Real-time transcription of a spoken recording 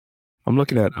I'm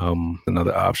looking at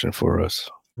another option for us.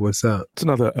 What's that? It's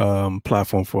another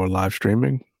platform for live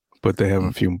streaming, but they have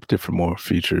a few different more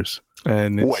features.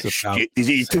 And it's What? Is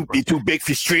he too big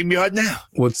for StreamYard now?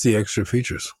 What's the extra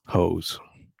features? Hose.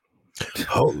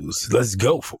 Hose. Let's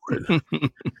go for it.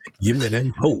 Give me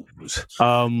that hose.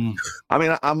 I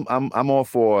mean, I'm all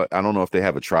for. I don't know if they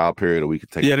have a trial period or we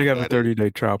could take. Yeah, they got a 30-day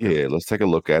trial period. Yeah, let's take a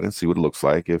look at it and see what it looks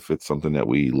like. If it's something that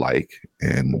we like,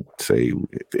 and say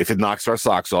if it knocks our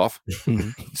socks off,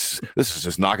 this is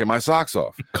just knocking my socks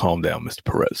off. Calm down, Mr.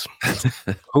 Perez.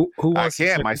 Who wants I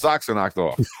can't. My socks are knocked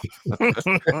off. I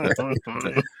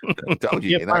told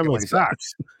you, can't find my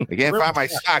socks. I can't find my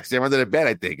socks. They're under the bed.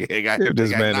 I think. Give this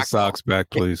man his socks back,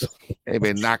 please. They've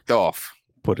been knocked off.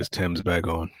 Put his Timbs back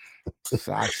on.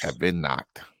 Socks have been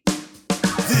knocked.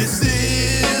 This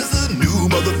is a new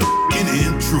motherfucking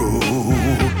intro.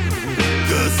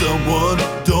 Cause someone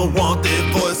don't want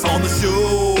their voice on the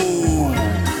show.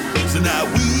 So now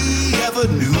we have a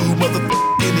new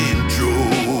motherfucking intro.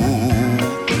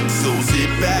 So sit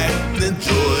back and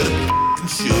enjoy the fucking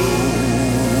show.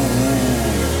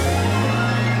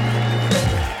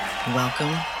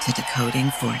 Welcome to Decoding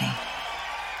 40.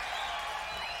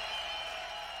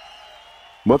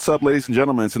 What's up, ladies and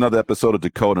gentlemen? It's another episode of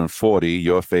Decoding 40,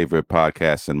 your favorite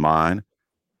podcast and mine.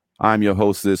 I'm your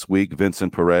host this week,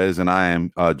 Vincent Perez, and I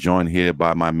am joined here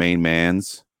by my main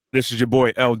mans. This is your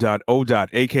boy L.O.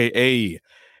 a.k.a.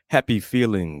 Happy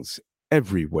Feelings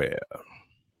Everywhere.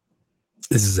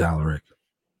 This is Alaric.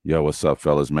 Yo, what's up,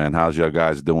 fellas, man? How's y'all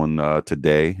guys doing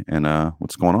today, and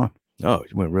what's going on? Oh,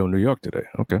 you went real New York today.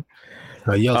 Okay.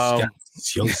 How you guys?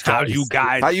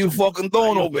 How you fucking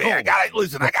doing over here? I got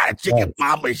a chicken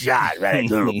parmesan, right? I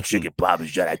do a little chicken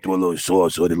parmesan. I threw a little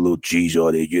sauce on it, a little cheese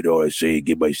on it. You know what I'm saying?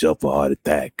 Give myself a heart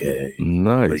attack.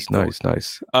 Nice.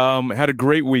 Had a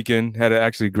great weekend. Had an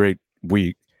actually great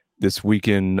week. This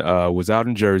weekend was out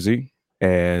in Jersey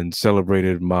and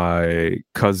celebrated my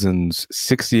cousin's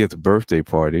 60th birthday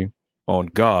party. On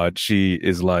God, she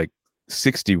is like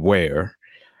 60 where,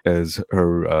 as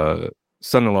her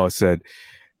son-in-law said.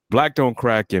 Black don't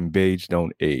crack and beige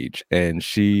don't age. And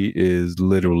she is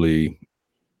literally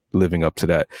living up to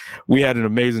that. We had an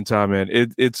amazing time, man.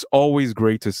 It's always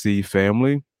great to see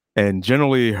family. And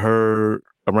generally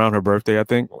around her birthday, I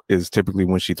think, is typically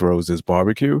when she throws this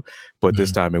barbecue. But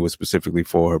this time it was specifically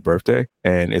for her birthday.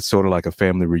 And it's sort of like a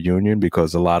family reunion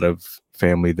because a lot of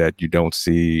family that you don't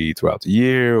see throughout the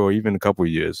year or even a couple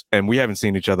of years. And we haven't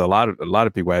seen each other. A lot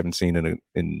of people I haven't seen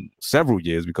in several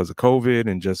years because of COVID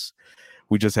and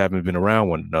we just haven't been around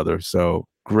one another. So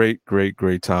great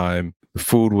time. The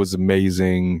food was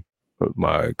amazing.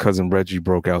 My cousin Reggie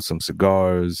broke out some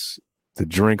cigars. The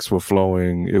drinks were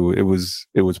flowing. It was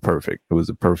perfect. It was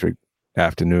a perfect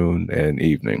afternoon and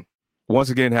evening. Once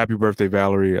again, happy birthday,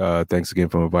 Valerie. Thanks again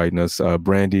for inviting us.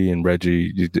 Brandy and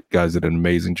Reggie, you guys did an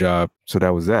amazing job. So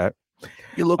that was that.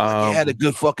 You look like you had a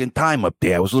good fucking time up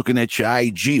there. I was looking at your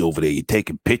IG over there. You're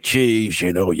taking pictures,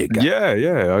 you know. You got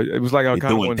It was like I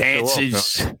kind of doing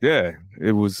dances. Yeah,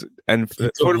 it was. And for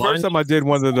the first time, I did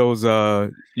one of those.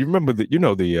 You remember the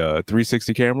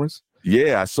 360 cameras?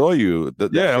 Yeah, I saw you.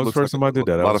 That was the first time I did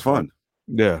that. A lot of fun.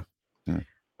 Yeah.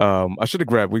 I should have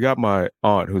grabbed. We got my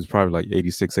aunt, who's probably like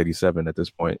 86, 87 at this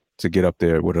point, to get up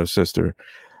there with her sister.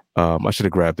 I should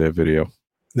have grabbed that video.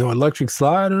 No electric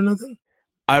slide or nothing?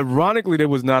 Ironically, there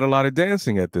was not a lot of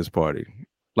dancing at this party.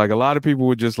 Like a lot of people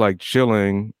were just like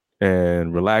chilling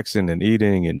and relaxing and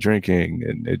eating and drinking.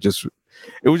 And it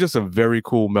was just a very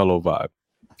cool, mellow vibe.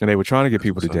 And they were trying to get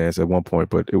people to dance at one point,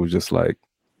 but it was just like,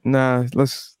 nah,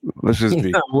 let's just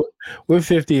be. We're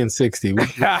 50 and 60.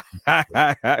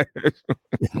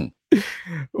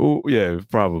 Oh, yeah,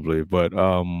 probably. But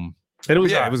it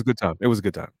was a good time. It was a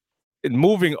good time. And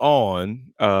moving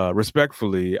on,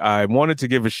 respectfully, I wanted to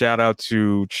give a shout out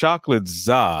to Chocolate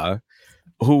Za,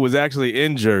 who was actually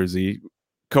in Jersey.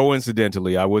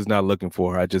 Coincidentally, I was not looking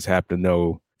for her. I just happened to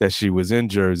know that she was in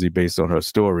Jersey based on her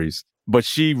stories. But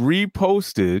she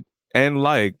reposted and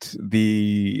liked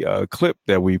the clip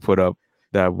that we put up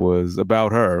that was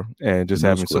about her and just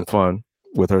having some fun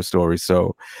with her story.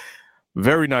 So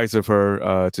very nice of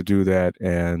her to do that.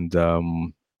 And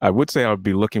I would say I would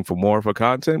be looking for more of her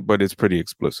content, but it's pretty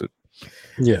explicit.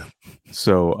 Yeah.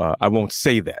 So I won't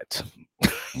say that.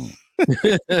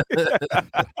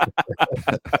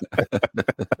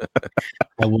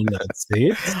 I will not say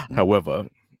it. However,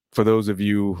 for those of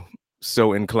you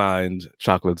so inclined,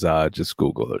 Chocolate Za, just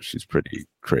Google her. She's pretty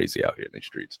crazy out here in the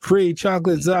streets. Free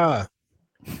Chocolate Za.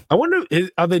 I wonder,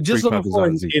 are they just looking for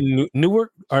in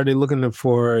Newark? Are they looking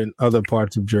for in other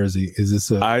parts of Jersey? Is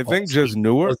this I think just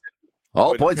Newark.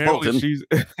 All points Bolton.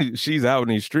 She's out in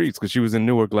these streets because she was in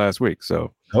Newark last week.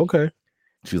 So okay,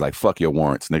 she's like, "Fuck your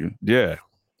warrants, nigga." Yeah,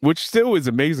 which still is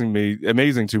amazing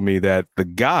to me that the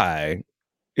guy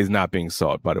is not being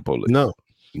sought by the police. No.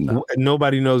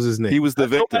 Nobody knows his name. He was the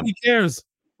victim. Nobody cares.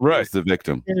 Right, he was the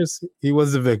victim. He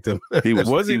was the victim. He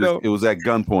was he though? It was at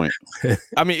gunpoint.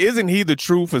 I mean, isn't he the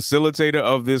true facilitator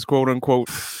of this quote unquote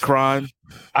crime?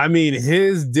 I mean,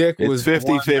 his dick was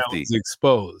 50-50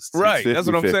 exposed. Right, that's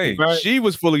what I'm saying. Right? She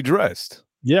was fully dressed.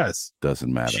 Yes,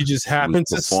 doesn't matter. She just happened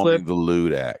to slip the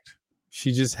lewd act.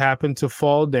 She just happened to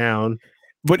fall down.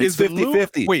 But it's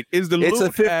 50-50. Wait, is the it's a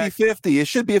 50-50. It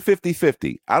should be a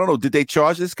 50-50. I don't know. Did they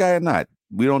charge this guy or not?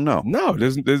 We don't know. No,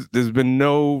 there's been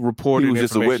no reported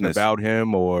just a witness about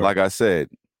him or like I said,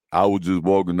 I was just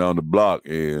walking down the block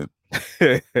and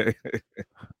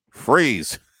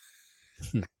freeze.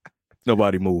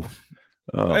 Nobody move.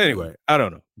 Anyway, I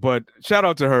don't know. But shout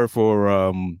out to her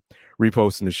for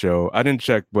reposting the show. I didn't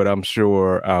check, but I'm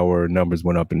sure our numbers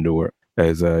went up in Newark,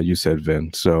 as you said,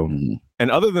 Vin. So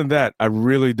and other than that, I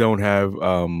really don't have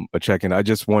a check-in. I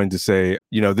just wanted to say,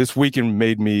 this weekend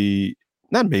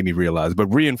not made me realize, but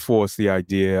reinforce the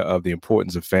idea of the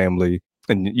importance of family.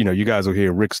 And, you guys will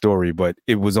hear Rick's story, but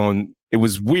it was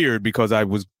weird because I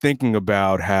was thinking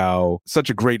about how such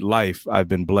a great life I've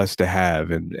been blessed to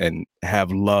have and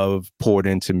have love poured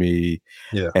into me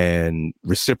and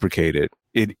reciprocated.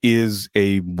 It is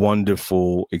a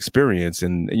wonderful experience.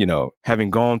 And, having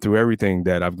gone through everything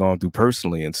that I've gone through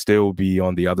personally and still be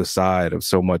on the other side of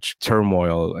so much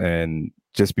turmoil and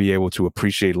just be able to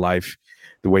appreciate life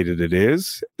the way that it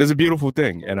is a beautiful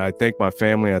thing. And I thank my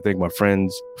family, I thank my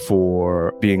friends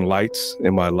for being lights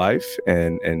in my life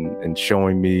and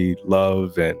showing me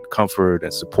love and comfort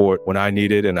and support when I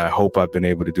need it. And I hope I've been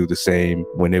able to do the same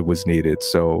when it was needed.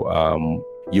 So,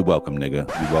 you're welcome, nigga.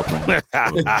 You're welcome.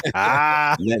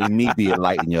 Letting me be a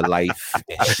light in your life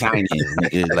and shining,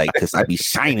 nigga. Like, because I be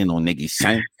shining on niggas,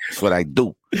 son. That's what I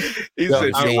do. He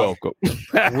said, you're welcome.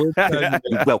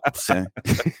 You're welcome, son.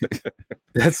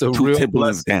 That's a real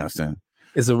blessing. Down, son.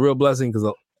 It's a real blessing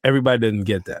because everybody didn't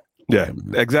get that. Yeah,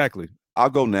 exactly. I'll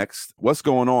go next. What's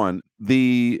going on?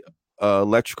 The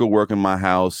electrical work in my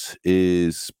house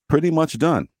is pretty much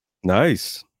done.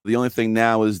 Nice. The only thing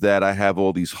now is that I have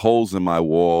all these holes in my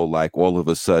wall. Like all of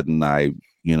a sudden I,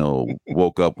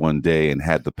 woke up one day and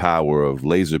had the power of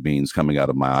laser beams coming out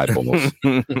of my eyeballs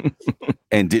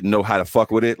and didn't know how to fuck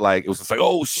with it. Like it was just like,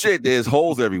 oh shit, there's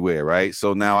holes everywhere. Right.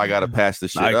 So now I got to patch the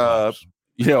shit up.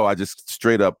 I just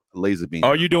straight up laser beam.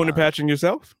 Are you doing the patching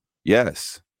yourself?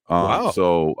 Yes. Wow.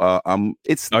 So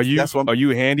are you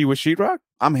handy with sheetrock?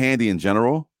 I'm handy in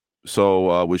general.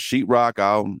 So with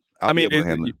sheetrock,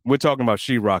 we're talking about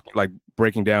sheetrock, like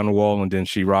breaking down the wall and then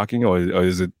sheetrocking, or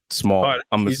is it small?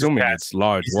 I'm assuming it's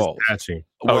large walls. Patching.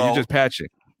 You're just patching.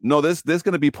 No, there's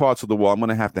going to be parts of the wall. I'm going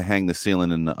to have to hang the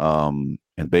ceiling in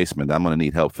the basement. I'm going to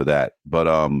need help for that.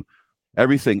 But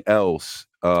everything else,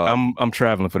 I'm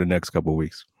traveling for the next couple of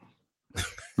weeks.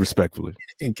 Respectfully,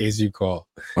 in case you call.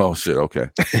 Oh shit! Okay.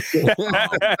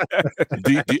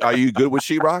 Are you good with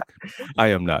sheetrock? I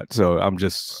am not, so I'm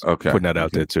just putting that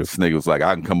out there too. This nigga was like,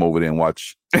 I can come over there and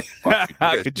watch.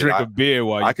 I could drink a beer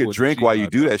while I could drink while you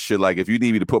do that shit. Like if you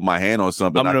need me to put my hand on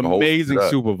something, I'm an amazing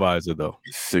supervisor, though.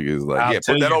 Nigga's like,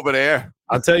 put that over there.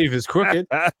 I'll tell you if it's crooked.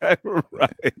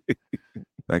 Right.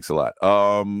 Thanks a lot.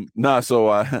 So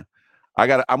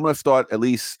I'm gonna start at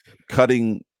least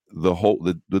cutting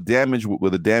the damage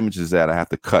where the damage is at. I have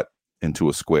to cut into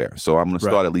a square, so I'm going to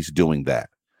start at least doing that.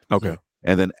 Okay.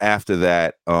 And then after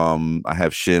that, I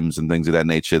have shims and things of that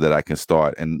nature that I can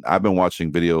start. And I've been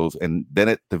watching videos, and then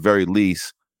at the very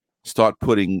least, start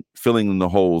filling in the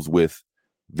holes with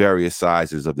various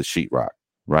sizes of the sheetrock,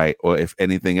 right? Or if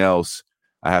anything else,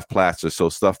 I have plaster. So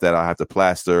stuff that I have to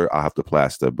plaster, I'll have to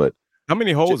plaster. But how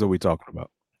many holes are we talking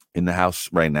about in the house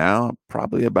right now?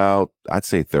 Probably about, I'd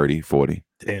say 30, 40.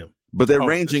 Damn. But they're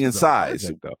ranging in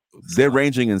size. They're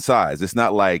ranging in size. It's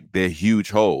not like they're huge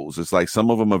holes. It's like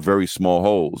some of them are very small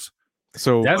holes.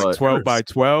 So that's 12 by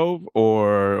 12,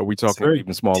 or are we talking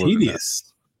even smaller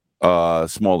tedious. Than that?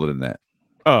 Smaller than that.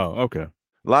 Oh, okay.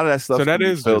 A lot of that stuff. So that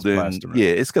is filled in. Plastering. Yeah,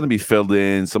 it's going to be filled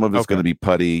in. Some of it's going to be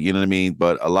putty. You know what I mean?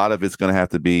 But a lot of it's going to have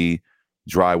to be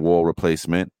drywall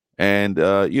replacement. And,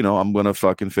 I'm going to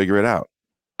fucking figure it out.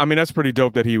 I mean, that's pretty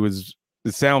dope that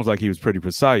it sounds like he was pretty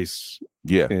precise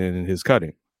in his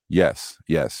cutting. Yes.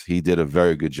 He did a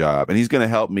very good job. And he's going to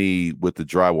help me with the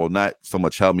drywall. Not so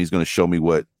much help me. He's going to show me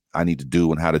what I need to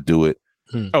do and how to do it.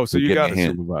 Oh, so you got a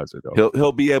supervisor, though.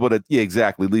 He'll be able to,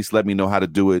 exactly. At least let me know how to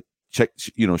do it. Check,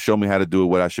 show me how to do it,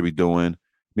 what I should be doing.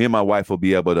 Me and my wife will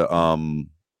be able to,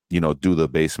 do the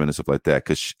basement and stuff like that,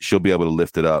 because she'll be able to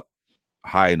lift it up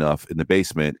high enough in the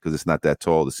basement because it's not that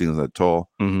tall. The ceiling's not tall.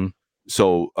 Mm-hmm.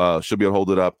 So she'll be able to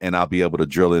hold it up, and I'll be able to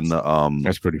drill in the.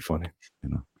 That's pretty funny.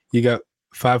 You got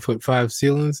 5'5"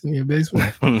 ceilings in your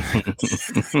basement?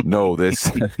 No, they're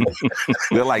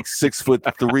like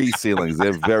 6'3" ceilings.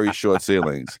 They're very short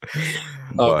ceilings.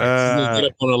 Oh, get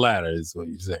up on a ladder is what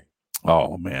you're saying.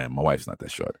 Oh man, my wife's not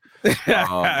that short.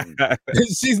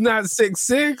 She's not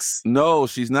 6'6". No,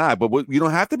 she's not. But you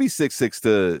don't have to be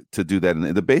 6'6" to do that.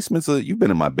 And the basement's you've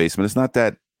been in my basement. It's not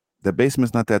that. The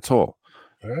basement's not that tall.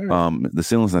 Right. The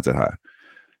ceiling's not that high.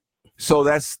 So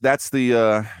that's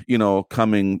the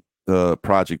coming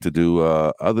project to do.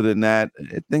 Other than that,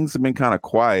 things have been kind of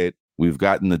quiet. We've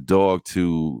gotten the dog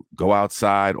to go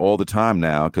outside all the time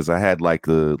now because I had like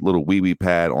the little wee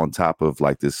pad on top of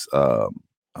like this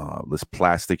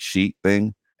plastic sheet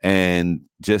thing, and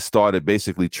just started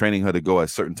basically training her to go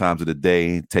at certain times of the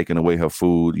day, taking away her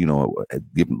food,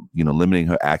 limiting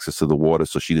her access to the water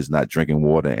so she is not drinking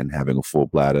water and having a full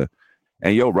bladder.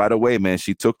 And right away, man,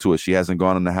 she took to it. She hasn't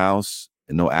gone in the house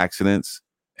and no accidents.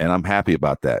 And I'm happy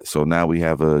about that. So now we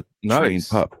have a trained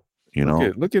pup,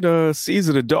 Look at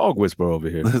Caesar the dog whisperer over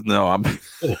here. No, I'm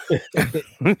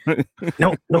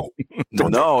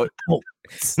No.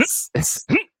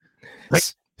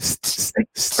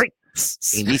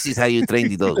 And this is how you train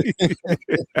the dog.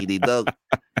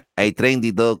 I train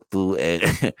the dog to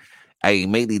I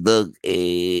make the dog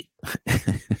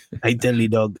I tell the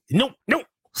dog no.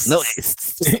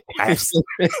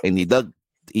 And the dog,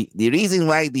 the reason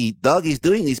why the dog is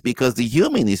doing this because the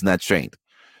human is not trained.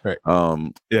 Right.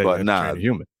 But not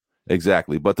human.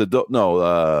 Exactly. But the dog,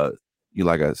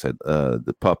 like I said,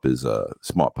 the pup is a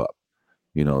smart pup.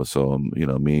 So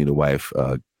me and the wife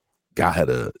got her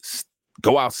to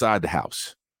go outside the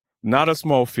house. Not a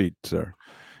small feat, sir.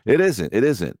 It isn't.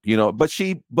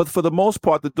 But for the most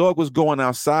part, the dog was going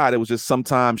outside. It was just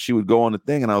sometimes she would go on the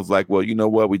thing, and I was like, well, you know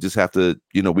what? We just have to,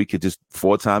 we could just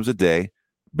 4 times a day,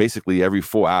 basically every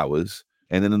 4 hours.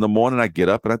 And then in the morning, I get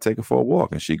up and I take her for a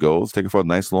walk, and she goes, take her for a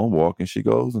nice long walk, and she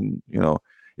goes, and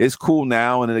it's cool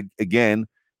now. And again,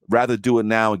 rather do it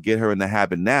now and get her in the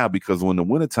habit now, because when the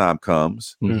wintertime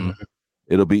comes,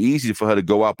 it'll be easy for her to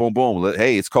go out, boom, boom.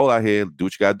 Hey, it's cold out here. Do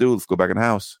what you got to do. Let's go back in the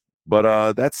house.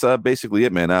 But that's basically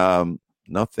it, man.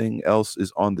 Nothing else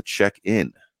is on the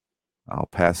check-in. I'll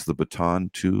pass the baton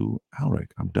to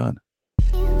Alric. I'm done.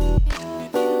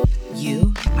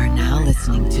 You are now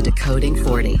listening to Decoding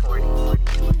 40.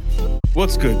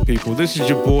 What's good, people? This is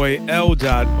your boy L.O.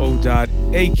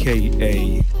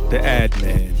 a.k.a. The Ad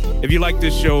Man. If you like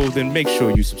this show, then make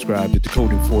sure you subscribe to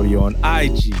Decoding 40 on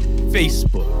IG,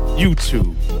 Facebook,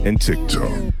 YouTube, and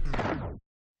TikTok.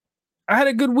 I had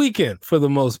a good weekend for the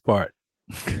most part.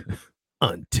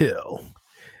 Until.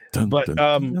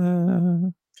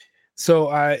 So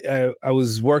I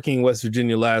was working in West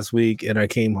Virginia last week, and I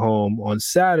came home on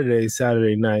Saturday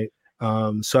night.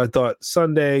 So I thought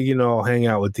Sunday, I'll hang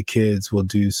out with the kids. We'll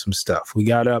do some stuff. We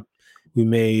got up, we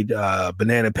made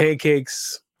banana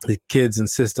pancakes. The kids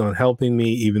insist on helping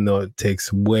me, even though it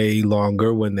takes way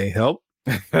longer when they help.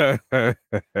 But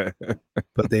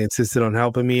they insisted on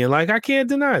helping me, and I can't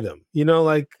deny them.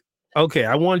 Okay,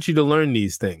 I want you to learn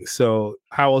these things. So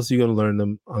how else are you going to learn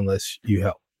them unless you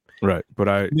help? Right. But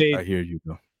I hear you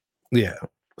though. Yeah.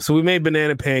 So we made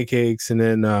banana pancakes, and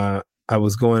then I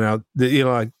was going out,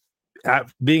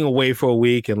 being away for a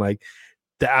week, and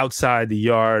the outside, the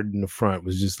yard in the front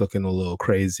was just looking a little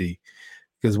crazy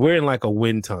because we're in a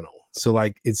wind tunnel. So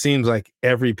it seems like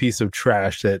every piece of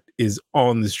trash that is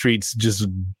on the streets just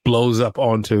blows up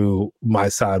onto my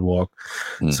sidewalk.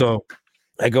 So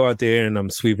I go out there and I'm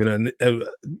sweeping, and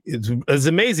it's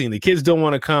amazing. The kids don't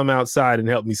want to come outside and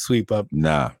help me sweep up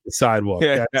the sidewalk.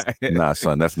 Nah,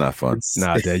 son, that's not fun.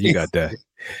 Nah, Dad, you got that.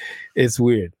 It's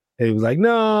weird. It was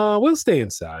no, we'll stay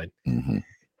inside. Mm-hmm.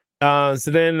 So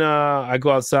then I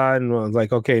go outside, and I was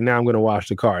like, okay, now I'm going to wash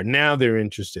the car. Now they're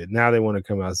interested. Now they want to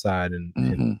come outside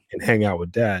and hang out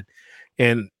with Dad.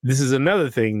 And this is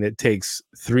another thing that takes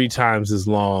 3 times as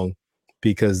long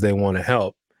because they want to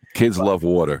help. Kids love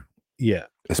water. Yeah.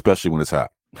 Especially when it's hot.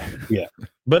 Yeah.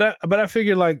 But I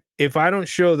figured if I don't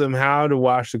show them how to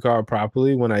wash the car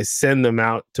properly, when I send them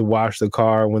out to wash the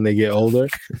car when they get older,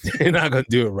 they're not going to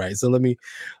do it right. So let me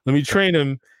train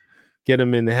them, get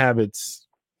them in the habits.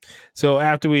 So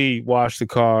after we washed the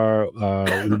car,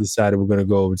 we decided we're going to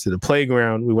go over to the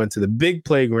playground. We went to the big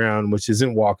playground, which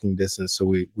isn't walking distance. So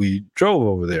we drove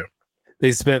over there.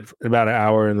 They spent about an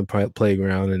hour in the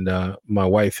playground, and my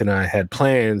wife and I had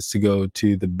plans to go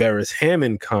to the Beres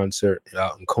Hammond concert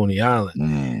out in Coney Island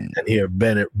and hear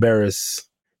Beres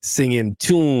singing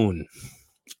tune.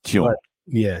 But,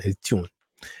 yeah, it's chewing.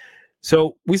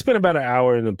 So we spent about an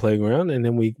hour in the playground, and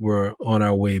then we were on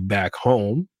our way back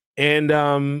home. And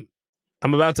I'm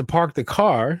about to park the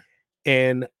car,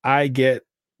 and I get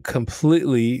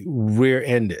completely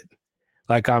rear-ended.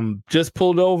 Like I'm just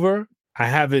pulled over. I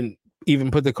haven't even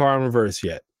put the car in reverse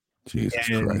yet. Jesus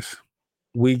Christ.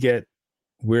 We get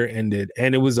rear-ended,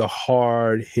 and it was a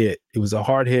hard hit. It was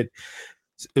hard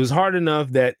enough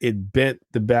that it bent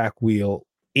the back wheel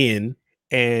in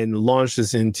and launched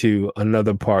us into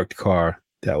another parked car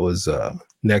that was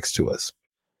next to us.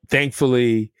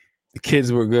 Thankfully, the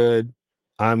kids were good.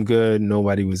 I'm good.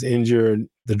 Nobody was injured.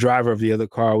 The driver of the other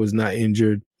car was not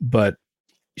injured, but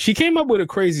she came up with a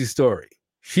crazy story.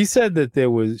 She said that there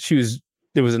was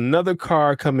another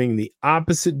car coming the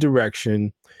opposite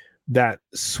direction that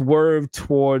swerved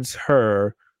towards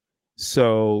her.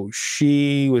 So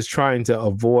she was trying to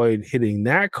avoid hitting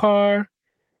that car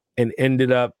and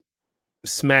ended up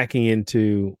smacking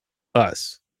into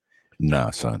us.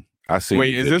 Nah, son. I see.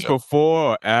 Wait, is this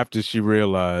before or after she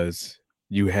realized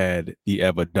you had the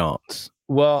evidence?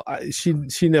 Well, she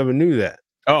never knew that.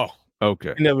 Oh,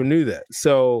 okay. She never knew that.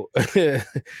 So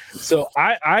so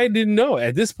I didn't know.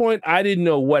 At this point, I didn't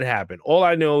know what happened. All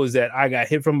I know is that I got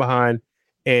hit from behind,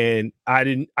 and I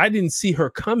didn't see her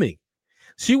coming.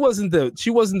 She wasn't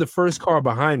the first car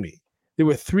behind me. There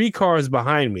were 3 cars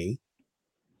behind me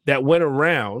that went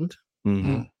around,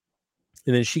 and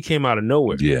then she came out of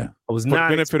nowhere. Yeah. I was For not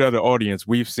the benefit of the audience,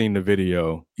 we've seen the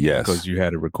video. Yes. Because you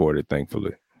had it recorded,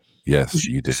 thankfully. Yes,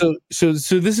 you did. So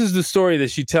this is the story that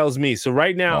she tells me. So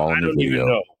right now, I don't even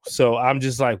know. So I'm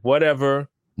just like, whatever.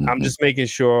 I'm just making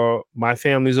sure my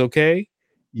family's okay.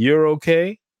 You're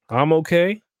okay. I'm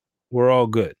okay. We're all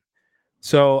good.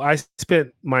 So I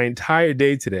spent my entire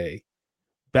day today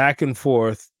back and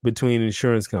forth between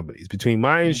insurance companies, between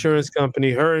my insurance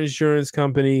company, her insurance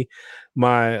company,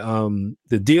 my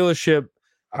the dealership.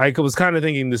 I was kind of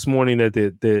thinking this morning that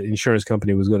the insurance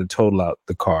company was going to total out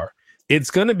the car. It's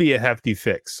going to be a hefty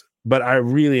fix, but I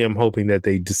really am hoping that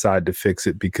they decide to fix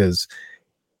it, because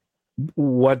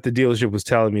what the dealership was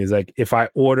telling me is like, if I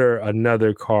order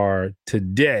another car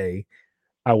today,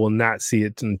 I will not see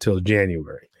it until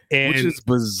January. And which is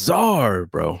bizarre,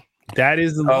 bro. That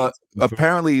is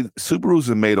apparently Subarus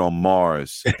are made on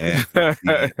Mars and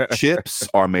the chips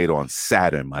are made on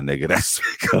Saturn, my nigga. That's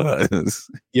because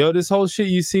this whole shit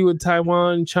you see with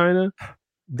Taiwan, China,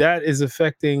 that is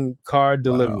affecting car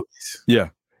deliveries. Wow. Yeah.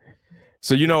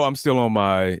 So I'm still on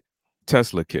my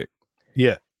Tesla kick.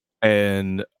 Yeah.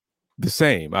 And the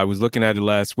same. I was looking at it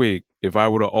last week. If I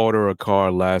were to order a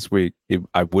car last week,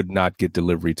 I would not get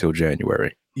delivery till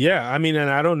January. Yeah. I mean, and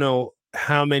I don't know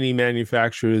how many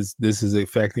manufacturers this is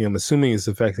affecting. I'm assuming it's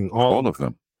affecting all of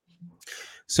them.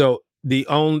 So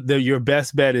your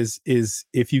best bet is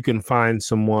if you can find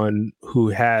someone who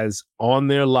has on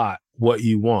their lot what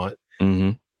you want,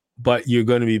 but you're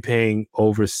going to be paying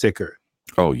over sticker.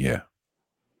 Oh yeah.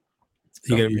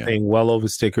 You're going to be paying well over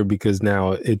sticker, because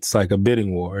now it's like a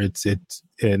bidding war.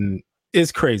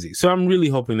 It's crazy. So I'm really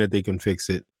hoping that they can fix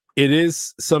it. It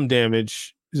is some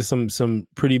damage, some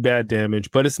pretty bad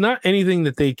damage, but it's not anything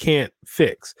that they can't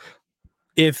fix.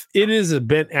 If it is a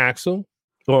bent axle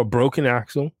or a broken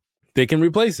axle, they can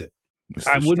replace it.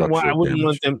 I wouldn't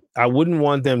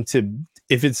want them to,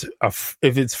 if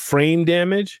it's frame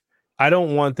damage, I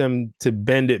don't want them to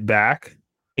bend it back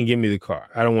and give me the car.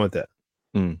 I don't want that.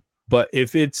 But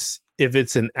if it's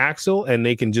an axle and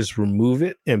they can just remove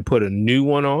it and put a new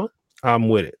one on, I'm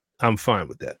with it. I'm fine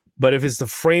with that. But if it's the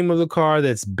frame of the car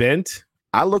that's bent,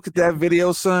 I looked at that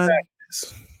video, son,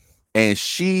 and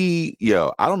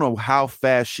I don't know how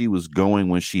fast she was going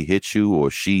when she hit you, or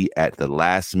she at the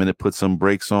last minute put some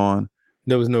brakes on.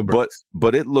 There was no brakes.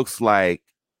 But it looks like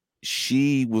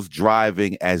she was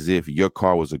driving as if your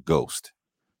car was a ghost.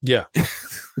 Yeah.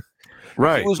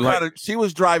 Right. She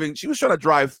was trying to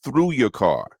drive through your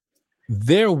car.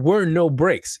 There were no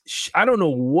brakes. I don't know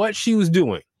what she was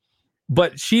doing,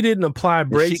 but she didn't apply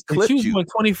brakes. She was going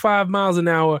 25 miles an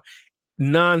hour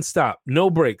nonstop. No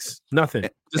brakes, nothing.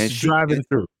 Just driving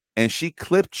through. And she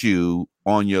clipped you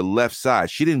on your left side.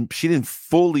 She didn't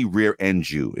fully rear end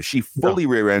you. If she fully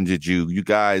rear ended you, you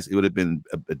guys, it would have been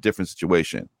a different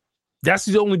situation.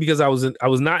 That's only because I was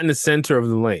not in the center of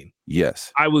the lane.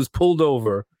 Yes. I was pulled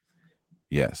over.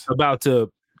 Yes. About to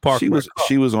park.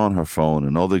 She was on her phone,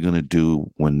 and all they're gonna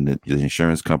do when the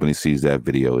insurance company sees that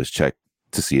video is check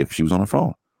to see if she was on her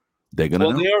phone. They're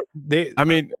gonna know. They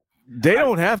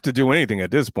don't have to do anything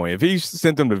at this point. If he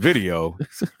sent them the video,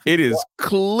 it is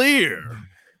clear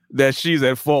that she's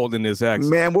at fault in this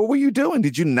accident. Man, what were you doing?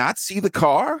 Did you not see the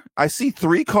car? I see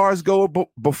 3 cars go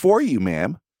before you,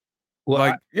 ma'am.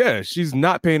 Well, she's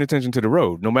not paying attention to the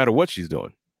road, no matter what she's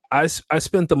doing. I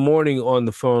spent the morning on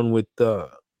the phone with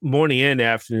morning and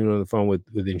afternoon on the phone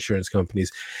with insurance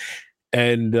companies,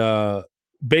 and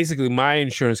basically my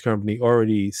insurance company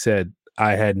already said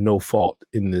I had no fault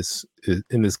in this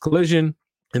collision,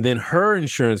 and then her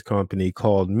insurance company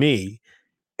called me,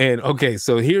 and okay,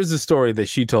 so here's the story that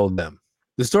she told them.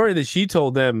 The story that she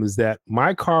told them is that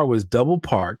my car was double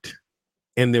parked,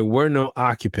 and there were no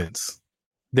occupants.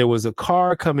 There was a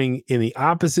car coming in the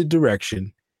opposite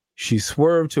direction. She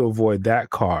swerved to avoid that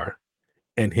car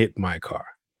and hit my car.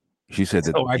 She said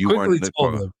that I quickly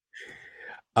told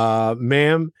them,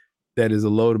 ma'am, that is a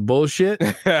load of bullshit.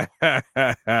 I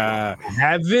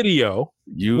have video.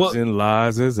 Using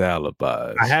lies as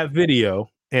alibis. I have video,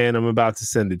 and I'm about to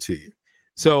send it to you.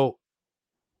 So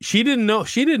she didn't know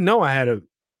I have a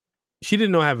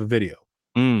video.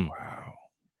 Wow.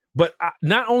 But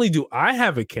not only do I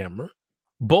have a camera,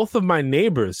 both of my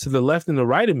neighbors to the left and the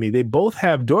right of me, they both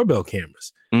have doorbell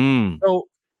cameras. So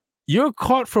you're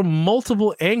caught from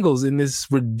multiple angles in this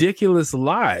ridiculous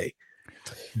lie.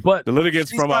 But the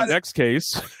litigants from our next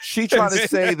case, she tried to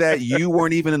say that you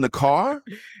weren't even in the car.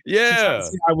 Yeah,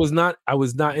 I was not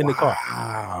in the car.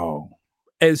 Wow.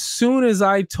 As soon as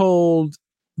I told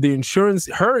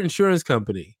her insurance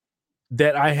company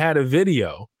that I had a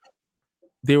video,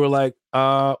 they were like,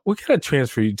 we gotta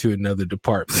transfer you to another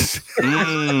department.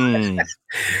 And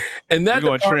that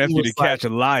we're gonna transfer you to catch a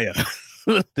liar.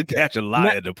 To catch a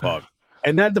liar department.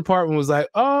 And that department was like,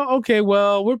 oh, okay,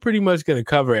 well, we're pretty much gonna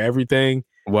cover everything.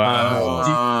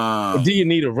 Wow. Do you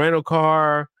need a rental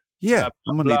car? Yeah,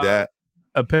 I'm gonna need that.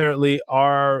 Apparently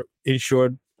our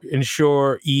insurer. You're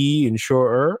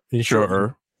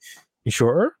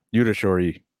the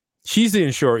suree. She's the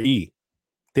insuree.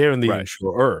 They're in the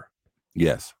insurer.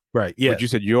 Yes. Right. Yeah. But you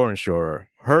said your insurer,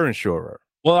 her insurer.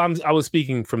 Well, I was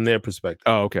speaking from their perspective.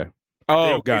 Oh, okay.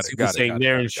 Oh, got it. Saying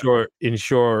their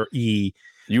insuree.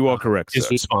 You are correct. Is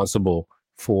responsible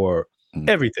for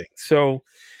everything. So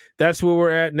that's where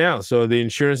we're at now. So the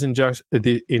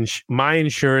my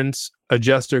insurance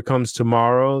adjuster comes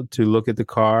tomorrow to look at the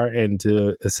car and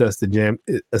to assess the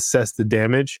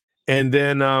damage, and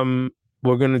then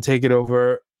we're going to take it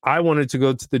over. I wanted to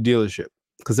go to the dealership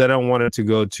because I don't want it to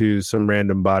go to some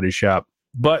random body shop.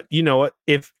 But you know what?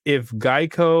 If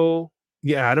Geico,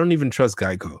 I don't even trust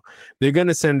Geico. They're going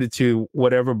to send it to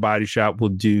whatever body shop will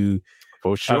do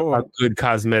for sure a good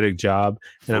cosmetic job.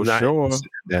 And I'm not sure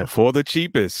for the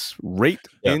cheapest rate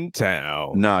in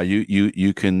town. No,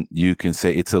 you can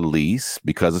say it's a lease.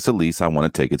 Because it's a lease, I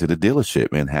want to take it to the dealership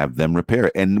and have them repair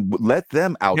it and let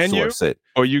them outsource it.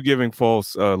 Or are you giving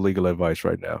false legal advice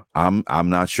right now? I'm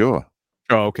not sure.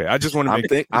 Oh, okay. I just want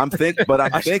to I'm thinking.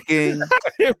 But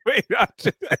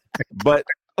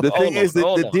the thing is that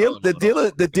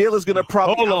the dealer is going to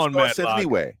probably outsource it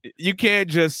anyway. You can't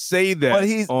just say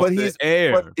that.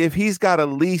 But if he's got a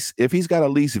lease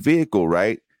vehicle,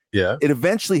 right? Yeah. It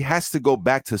eventually has to go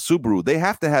back to Subaru. They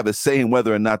have to have a say in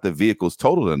whether or not the vehicle's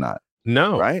totaled or not.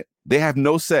 No. Right? They have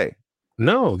no say.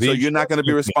 No. So you're not going to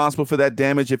be responsible for that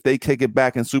damage if they take it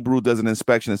back and Subaru does an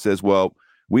inspection and says, well,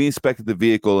 we inspected the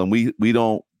vehicle and we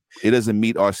don't, it doesn't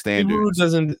meet our standards.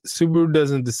 Subaru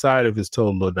doesn't decide if it's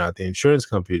totaled or not. The insurance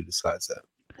company decides that.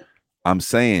 I'm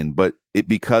saying, but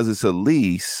because it's a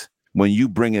lease, when you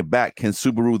bring it back, can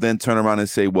Subaru then turn around and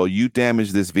say, well, you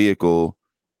damaged this vehicle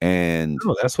and...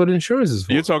 No, that's what insurance is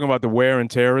for. You're talking about the wear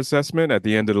and tear assessment at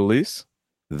the end of the lease?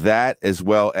 That, as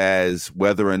well as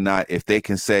whether or not, if they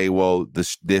can say, well,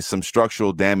 there's some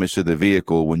structural damage to the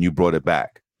vehicle when you brought it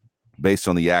back based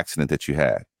on the accident that you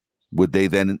had. Would they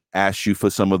then ask you for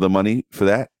some of the money for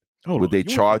that? Would they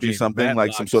charge you something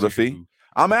like some sort of fee?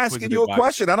 I'm asking you a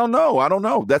question. I don't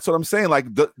know. That's what I'm saying. Like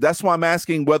that's why I'm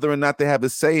asking whether or not they have a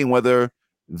say in whether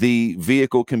the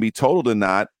vehicle can be totaled or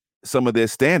not. Some of their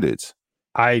standards.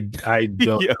 I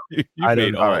don't. I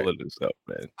don't know all of this up,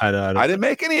 man. I didn't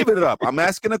make any of it up. I'm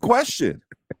asking a question.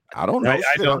 I don't know. I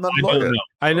don't know.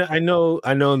 I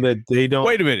know that they don't.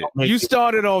 Wait a minute. You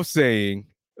started off saying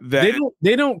that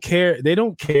they don't care. They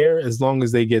don't care as long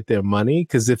as they get their money.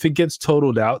 Because if it gets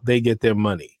totaled out, they get their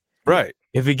money. Right.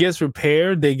 If it gets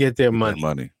repaired, they get their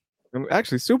money.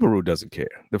 Actually, Subaru doesn't care.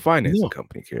 The financing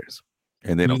company cares.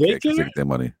 And they don't care because they get their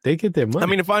monay. They get their money. I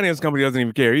mean, the finance company doesn't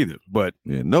even care either. But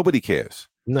nobody cares.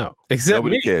 No,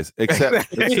 nobody cares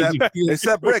except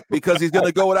Brick, because he's going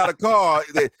to go without a car.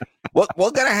 We're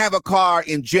going to have a car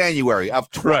in January of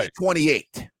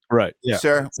 2028. Right. Yeah.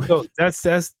 Sir. So that's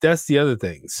the other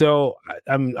thing. So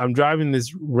I'm driving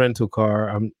this rental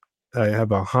car. I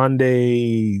have a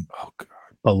Hyundai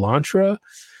Elantra.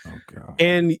 Oh God.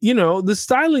 And the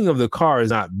styling of the car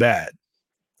is not bad.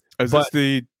 Is this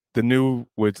the new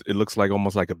with it looks like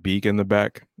almost like a beak in the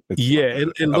back?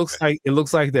 It looks like it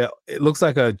looks like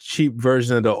a cheap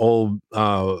version of the old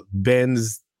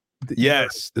Benz.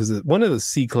 Yes. Is it one of the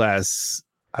C-Class?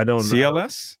 I don't know.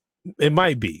 CLS? It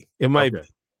might be. It might be.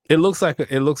 It looks like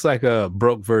a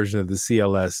broke version of the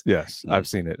CLS. Yes, I've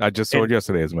seen it. I just saw it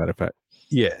yesterday, as a matter of fact.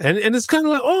 Yeah, and it's kind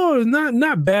of like, oh,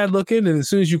 not bad looking. And as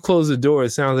soon as you close the door, it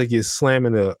sounds like you're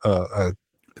slamming a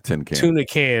tin can. Tuna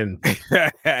can.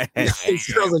 It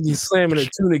sounds like you're slamming a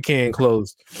tuna can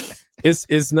closed.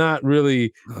 It's not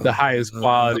really the highest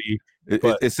quality.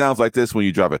 It sounds like this when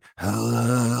you drop it.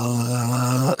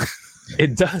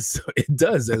 It does. It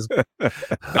does.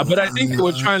 But I think they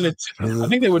were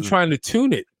trying to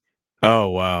tune it. Oh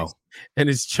wow! And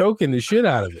it's choking the shit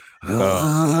out of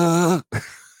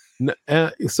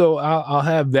it. So I'll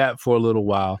have that for a little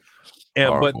while.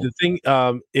 But the thing,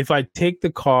 if I take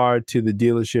the car to the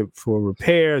dealership for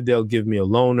repair, they'll give me a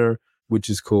loaner, which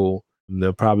is cool. And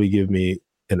they'll probably give me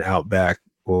an Outback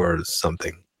or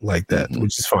something like that,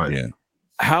 which is fine. Yeah.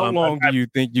 How long do you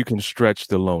think you can stretch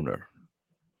the loaner?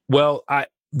 Well,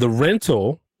 the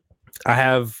rental, I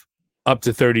have up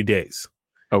to 30 days.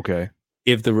 Okay.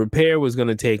 If the repair was going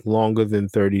to take longer than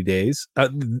 30 days,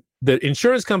 the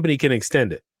insurance company can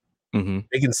extend it. Mm-hmm.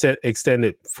 They can extend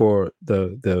it for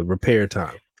the repair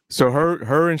time. So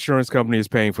her insurance company is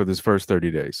paying for this first 30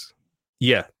 days.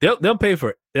 Yeah, they'll pay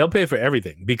for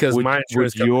everything because would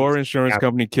your insurance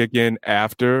company kick in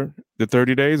after the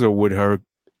 30 days, or would her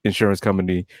insurance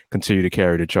company continue to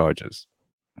carry the charges?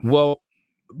 Well,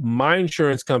 my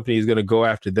insurance company is going to go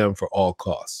after them for all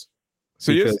costs.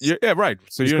 So yeah, right.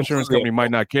 So your insurance company might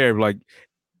not care, like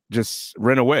just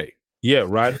rent away. Yeah,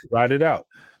 ride it out.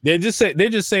 They're just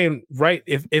saying, right,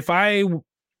 if I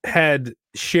had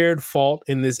shared fault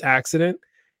in this accident,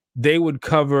 they would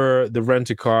cover the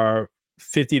rent-a-car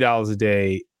 $50 a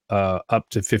day up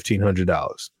to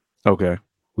 $1,500. Okay.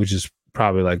 Which is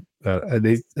probably like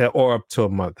or up to a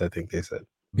month, I think they said.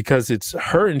 Because it's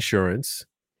her insurance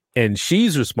and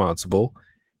she's responsible.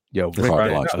 Yo,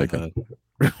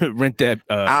 rent that.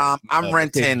 I'm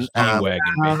renting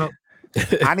G-Wagon.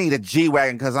 I need a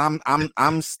G-Wagon because I'm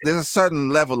there's a certain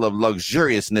level of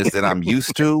luxuriousness that I'm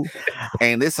used to,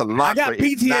 and it's a lot. I got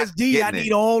PTSD. I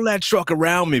need all that truck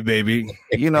around me, baby.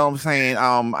 You know what I'm saying?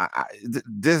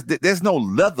 There's no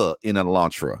leather in an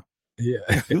Elantra.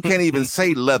 Yeah, you can't even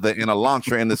say leather in a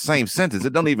Elantra in the same sentence.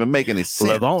 It don't even make any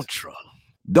sense. Elantra.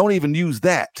 Don't even use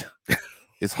that.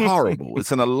 It's horrible.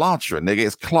 It's an Elantra, nigga.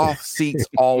 It's cloth seats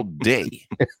all day.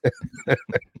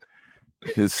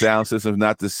 His sound system's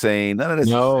not the same. None of it's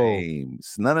the same.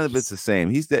 None of it's the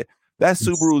same. That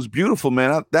Subaru is beautiful,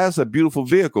 man. That's a beautiful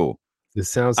vehicle. The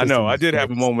sound system. I know. I did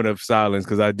have a moment of silence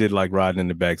because I did like riding in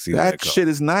the backseat. That shit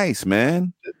is nice,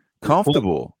 man.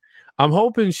 Comfortable. I'm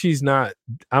hoping she's not.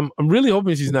 I'm really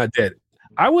hoping she's not dead.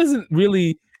 I wasn't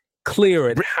really clear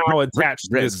at how attached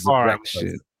to this car.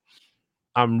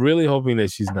 I'm really hoping that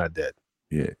she's not dead.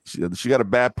 Yeah, she got a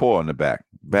bad paw in the back.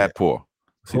 Bad paw.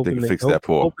 See if they can fix that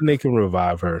paw. Hoping they can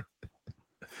revive her.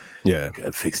 Yeah,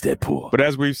 gotta fix that paw. But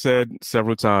as we've said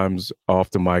several times off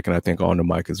the mic, and I think on the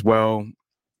mic as well,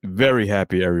 very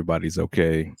happy everybody's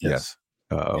okay. Yes.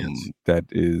 That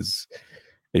is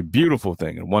a beautiful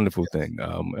thing, a wonderful thing.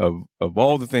 Of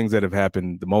all the things that have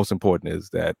happened, the most important is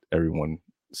that everyone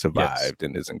survived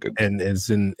and is in good and is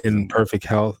in perfect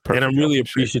health. And I'm really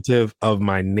appreciative of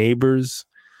my neighbors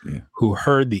who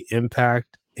heard the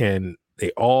impact, and they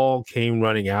all came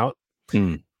running out.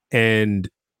 And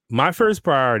my first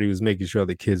priority was making sure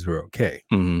the kids were okay.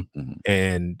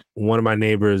 And one of my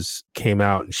neighbors came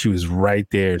out and she was right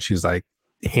there, and she was like,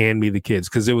 hand me the kids,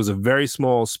 because there was a very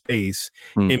small space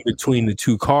in between the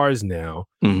two cars now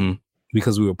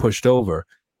because we were pushed over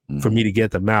for me to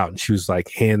get them out. And she was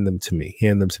like, hand them to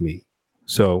me.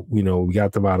 So, we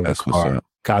got them out of the car,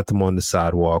 got them on the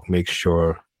sidewalk, make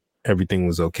sure everything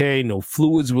was okay. No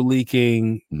fluids were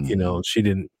leaking. She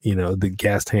didn't, the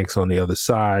gas tank's on the other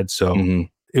side. So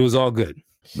it was all good.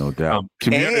 No doubt.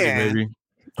 Community,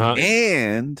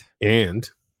 baby. And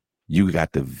you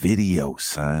got the video,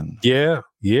 son. Yeah.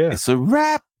 It's a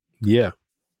wrap. Yeah.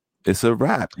 It's a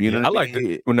wrap. I like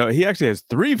it. Well, no, he actually has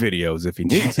 3 videos if he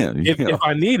needs it. If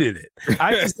I needed it.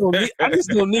 I just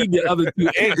don't need the other 2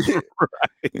 angles.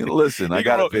 Right. Listen, I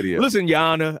got a video. Listen,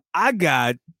 Yana, I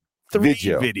got 3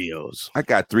 videos. I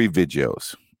got 3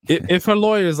 videos. If her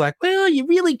lawyer is like, well, you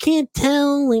really can't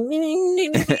tell.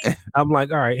 I'm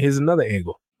like, all right, here's another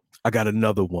angle. I got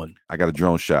another one. I got a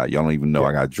drone shot. Y'all don't even know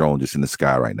I got a drone just in the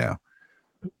sky right now.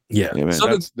 Yeah, man,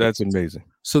 so that's amazing.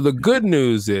 So the good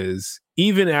news is,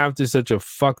 even after such a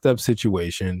fucked up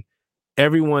situation,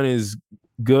 everyone is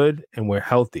good and we're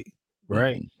healthy,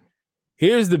 right? Mm-hmm.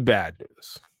 Here's the bad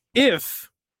news. If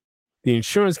the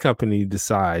insurance company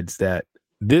decides that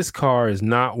this car is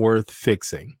not worth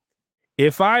fixing,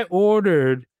 if I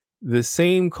ordered the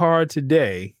same car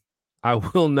today, I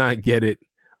will not get it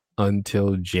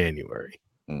until January.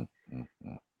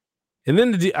 Mm-hmm. And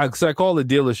then so I call the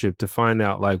dealership to find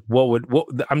out like what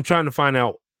I'm trying to find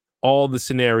out all the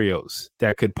scenarios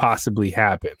that could possibly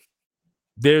happen.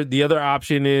 The other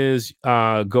option is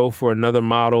go for another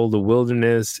model, the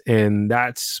Wilderness, and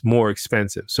that's more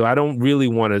expensive. So I don't really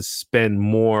want to spend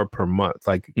more per month.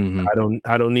 Like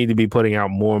I don't need to be putting out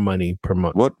more money per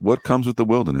month. What comes with the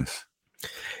Wilderness?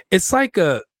 It's like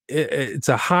it's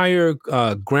a higher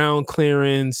ground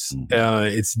clearance.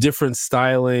 It's different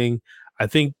styling. I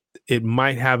think it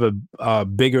might have a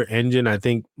bigger engine. I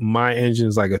think my engine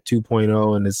is like a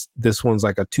 2.0 and this one's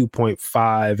like a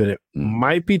 2.5 and it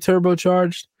might be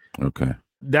turbocharged. Okay.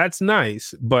 That's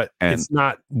nice, but it's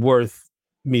not worth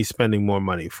me spending more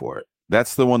money for it.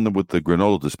 That's the one with the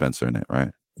granola dispenser in it,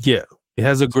 right? Yeah. It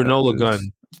has a granola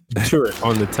gun turret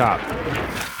on the top.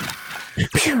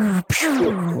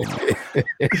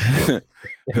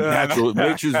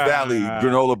 Nature's Valley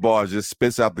granola bars just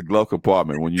spits out the glove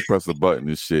compartment when you press the button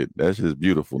and shit. That's just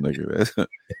beautiful, nigga.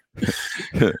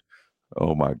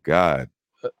 Oh my God.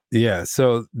 Yeah,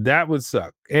 so that would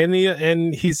suck. And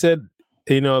he said,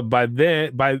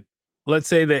 by let's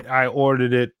say that I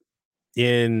ordered it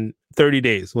in 30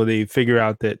 days, well, they figure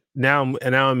out that now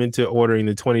I'm into ordering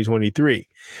the 2023,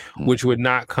 which would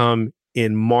not come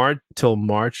in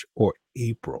March or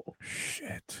April.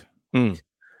 Shit.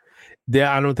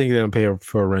 Yeah, I don't think they're gonna pay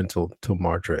for a rental till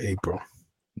March or April.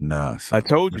 Nah, I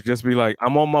told you, just be like,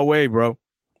 I'm on my way, bro.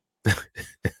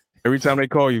 Every time they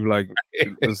call you, like,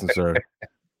 listen, sir,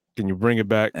 can you bring it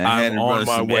back? I'm on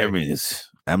my way. Errands.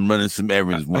 I'm running some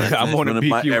errands. I'm on a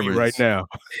BQE right now.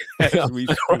 As we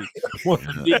speak.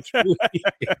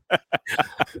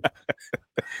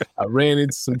 I ran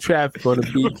into some traffic on the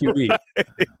BQE.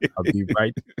 I'll be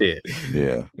right there.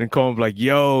 Yeah. And call them like,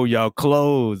 yo, y'all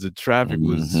closed. The traffic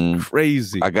was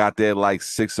crazy. I got there like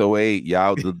 6:08.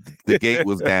 Y'all, the gate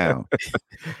was down.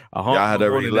 Y'all had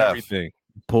already left. Everything.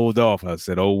 Pulled off. I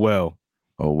said, oh, well.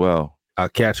 Oh, well. I'll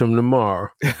catch them tomorrow.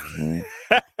 And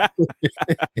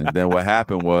then what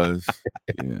happened was,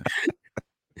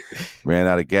 ran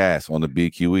out of gas on the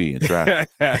BQE and traffic.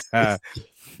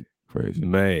 Crazy,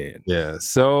 man. Yeah.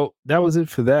 So that was it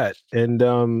for that.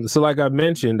 And so like I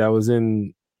mentioned, I was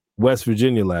in West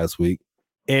Virginia last week,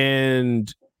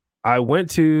 and I went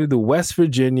to the West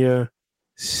Virginia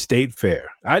State Fair.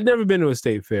 I'd never been to a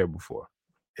state fair before,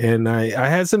 and I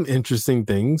had some interesting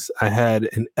things. I had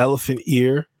an elephant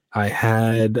ear. I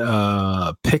had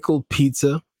pickled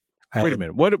pizza. Wait a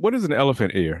minute. What is an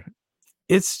elephant ear?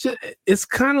 It's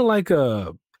kind of like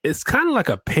a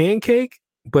pancake,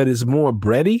 but it's more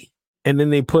bready. And then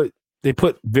they put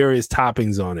various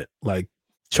toppings on it, like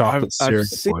chocolate syrup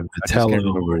or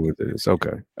Nutella. With this.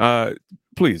 Okay.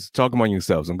 Please talk among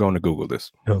yourselves. I'm going to Google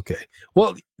this. Okay.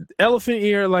 Well, elephant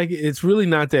ear, like, it's really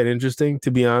not that interesting,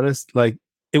 to be honest. Like,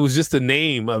 it was just the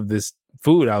name of this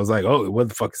food. I was like, oh, what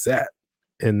the fuck is that?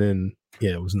 And then,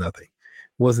 it was nothing.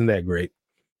 Wasn't that great.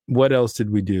 What else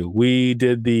did we do? We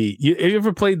did you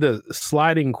ever played the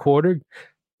sliding quarter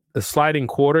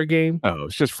game? Oh,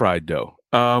 it's just fried dough.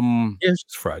 It's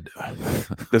just fried dough.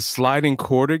 The sliding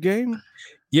quarter game?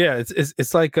 Yeah,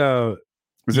 it's like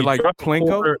is it like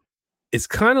Plinko? It's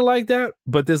kind of like that,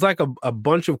 but there's like a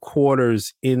bunch of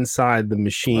quarters inside the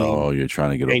machine. Oh, you're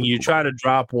trying to get, and you try to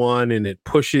drop one, and it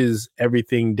pushes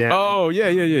everything down. Oh, yeah.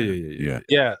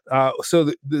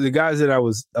 So the guys that I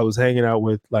was hanging out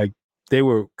with, like, they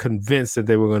were convinced that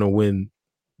they were going to win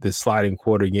the sliding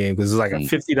quarter game because it's like a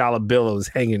 $50 bill that was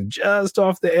hanging just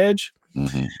off the edge.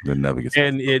 They never get,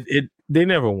 and they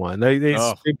never won. They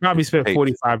probably spent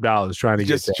 $45 trying to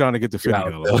get the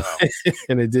 $50,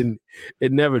 and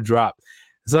it never dropped.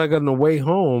 So like on the way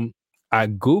home, I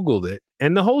Googled it,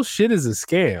 and the whole shit is a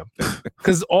scam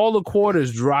because all the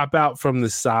quarters drop out from the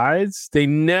sides. They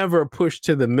never push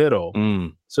to the middle,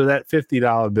 so that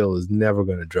 $50 bill is never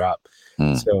going to drop.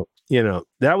 So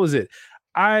that was it.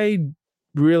 I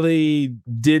really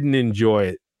didn't enjoy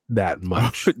it that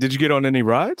much. Did you get on any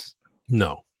rides?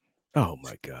 No. Oh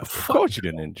my God! Of course you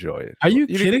didn't enjoy it. Are you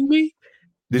kidding me?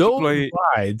 Those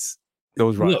rides.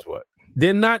 Look, what?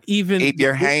 They're not even. Keep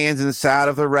your hands inside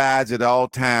of the rides at all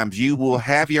times. You will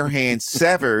have your hands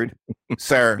severed,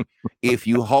 sir, if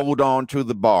you hold on to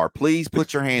the bar. Please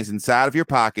put your hands inside of your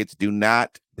pockets. Do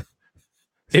not.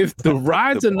 If the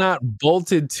rides are not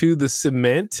bolted to the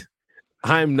cement,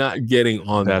 I'm not getting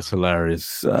on That's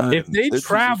hilarious. if they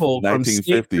travel from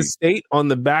state to state on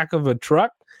the back of a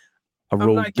truck, a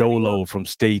Rodolo from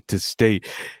state to state.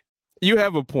 You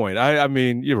have a point. I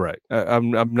mean, you're right.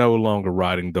 I'm no longer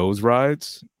riding those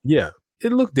rides. Yeah,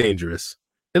 it looked dangerous.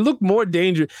 It looked more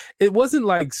dangerous. It wasn't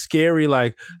like scary,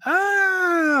 like,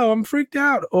 I'm freaked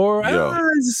out, or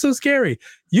this is so scary.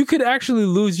 You could actually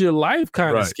lose your life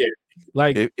kind of scary.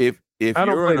 Like if I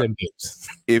don't play them games.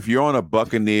 If you're on a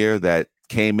Buccaneer that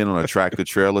came in on a tractor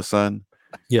trailer, son,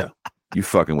 yeah, you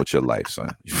fucking with your life, son.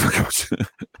 You fucking with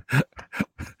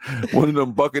one of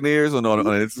them Buccaneers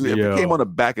if you came on the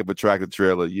back of a tractor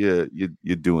trailer, you're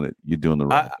doing it. You're doing the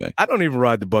right thing. I don't even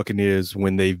ride the Buccaneers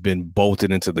when they've been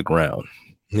bolted into the ground.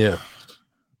 Yeah.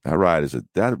 That ride is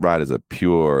a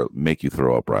pure make you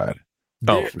throw up ride.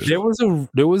 There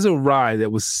was a ride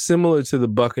that was similar to the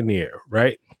Buccaneer,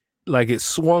 right? Like it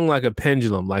swung like a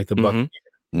pendulum, like the Buccaneer,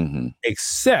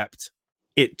 except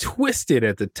it twisted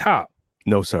at the top.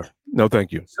 No, sir. No,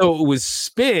 thank you. So it was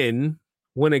spin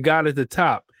when it got at the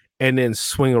top and then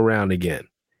swing around again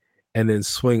and then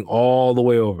swing all the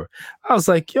way over. I was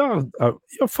like, you're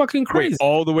fucking crazy. Wait,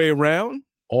 all the way around?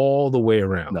 All the way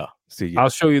around. No. See, I'll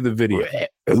show you the video.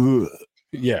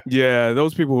 Yeah.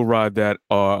 Those people who ride that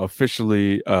are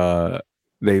officially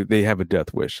they have a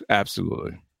death wish.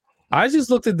 Absolutely. I just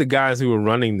looked at the guys who were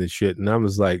running the shit and I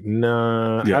was like,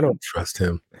 nah, I don't trust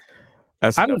him.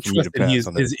 I don't trust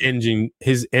that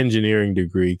his engineering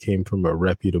degree came from a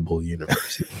reputable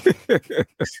university.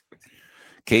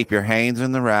 Keep your hands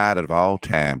in the ride at all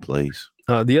time, please.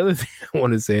 The other thing I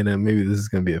want to say, and maybe this is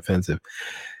going to be offensive,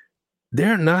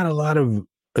 there are not a lot of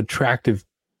attractive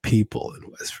people in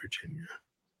West Virginia.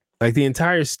 Like the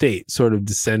entire state sort of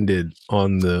descended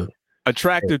on the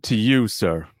attractive to you,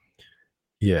 sir.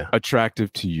 Yeah,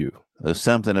 attractive to you. There's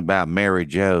something about Mary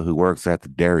Jo who works at the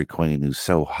Dairy Queen who's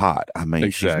so hot. I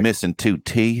mean, she's missing 2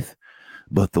 teeth,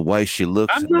 but the way she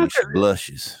looks at me, she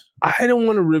blushes. I don't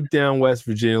want to rip down West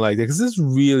Virginia like that because there's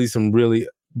really some really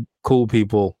cool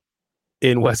people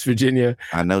in West Virginia.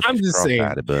 I know. I'm just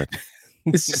saying, but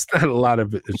it's just not a lot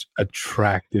of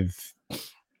attractive.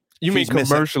 You mean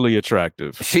commercially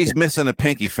attractive? She's missing a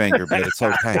pinky finger, but it's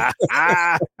okay.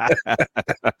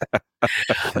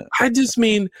 I just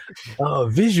mean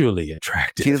visually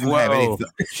attractive.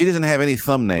 She doesn't have any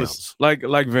thumbnails.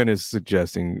 Like Vin is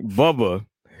suggesting, Bubba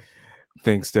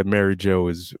thinks that Mary Jo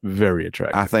is very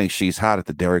attractive. I think she's hot at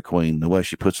the Dairy Queen. The way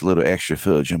she puts a little extra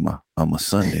fudge on my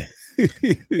Sunday.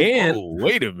 And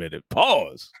wait a minute,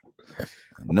 pause.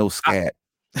 No scat.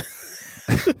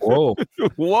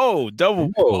 Whoa,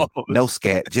 double pause. No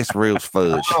scat, just real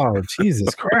fudge. Oh,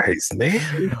 Jesus Christ,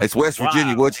 man. It's West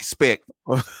Virginia. What'd you expect?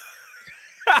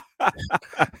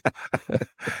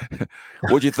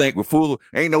 What'd you think?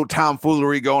 Ain't no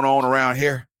tomfoolery going on around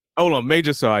here. Hold on,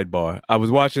 major sidebar. I was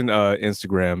watching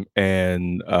Instagram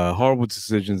and Horrible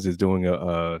Decisions is doing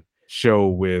a show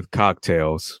with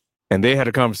Cocktails, and they had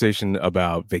a conversation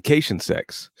about vacation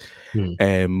sex.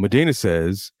 And Medina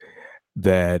says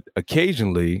that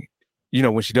occasionally,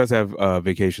 when she does have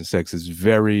vacation sex, it's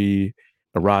very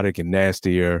erotic and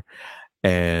nastier.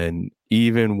 And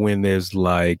even when there's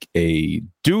like a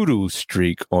doo-doo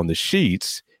streak on the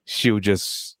sheets, she'll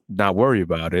just not worry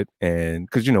about it. And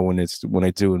because when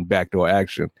they do in backdoor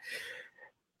action,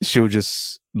 she'll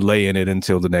just lay in it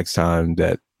until the next time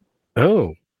that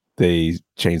they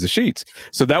change the sheets.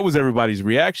 So that was everybody's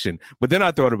reaction. But then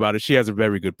I thought about it. She has a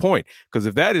very good point, because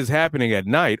if that is happening at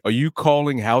night, are you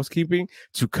calling housekeeping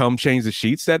to come change the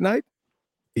sheets that night?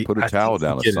 Put a towel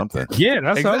down or something. Yeah,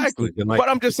 that's exactly. But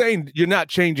I'm just saying, you're not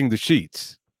changing the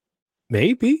sheets.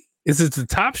 Maybe. Is it the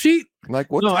top sheet? Like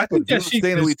what type of sheet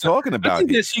are we talking about? I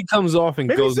think that sheet comes off and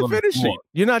goes on the floor. Sheet.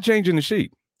 You're not changing the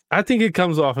sheet. I think it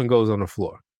comes off and goes on the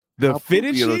floor. The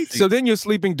fitted sheet? So then you're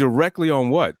sleeping directly on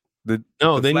what? Then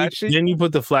you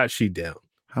put the flat sheet down.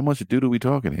 How much doo-doo we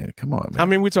talking here? Come on, man. I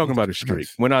mean, we're talking about a streak.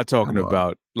 We're not talking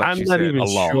about, like I'm not even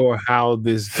sure how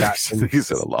this got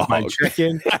my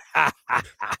check-in. I'm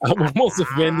almost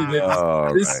offended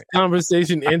that this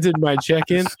conversation entered my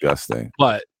check-in. Disgusting.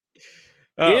 But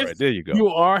if there you go. You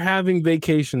are having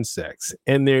vacation sex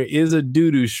and there is a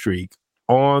doo-doo streak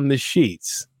on the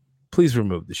sheets, please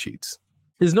remove the sheets.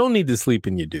 There's no need to sleep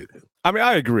in your doo-doo. I mean,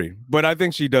 I agree, but I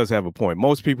think she does have a point.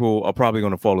 Most people are probably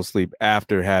going to fall asleep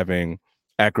after having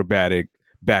acrobatic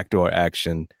backdoor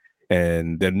action,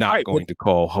 and they're not going to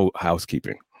call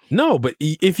housekeeping. No, but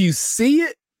if you see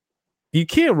it, you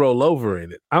can't roll over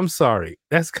in it. I'm sorry.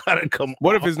 That's got to come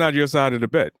What if it's not your side of the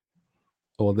bed?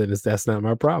 Well, then that's not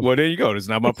my problem. Well, there you go. It's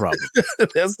not my problem.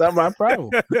 That's not my problem.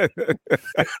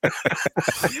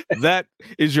 That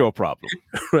is your problem.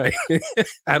 Right.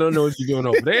 I don't know what you're doing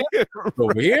over there.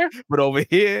 Over here? But over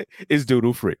here is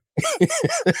doodle free.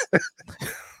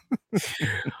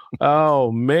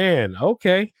 Oh, man.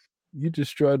 Okay. You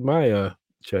destroyed my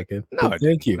check-in. No,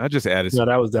 thank you. I just added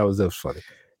that was funny.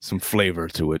 Some flavor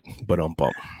to it, but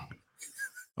bump.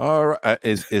 All right.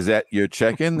 Is that your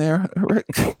check-in there, Rick?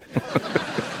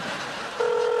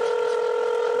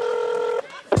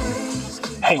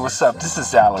 Hey, what's up? This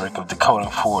is Alaric of Decoding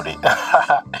 40.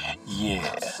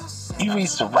 Yeah. You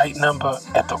reached the right number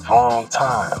at the wrong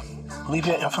time. Leave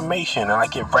your information and I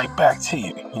get right back to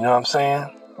you. You know what I'm saying?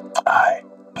 All right.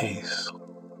 Peace.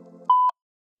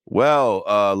 Well,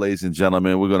 ladies and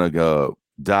gentlemen, we're going to go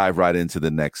dive right into the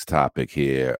next topic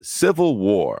here. Civil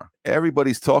war.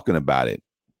 Everybody's talking about it.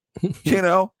 You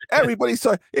know, everybody's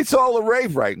talking. It's all a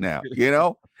rave right now, you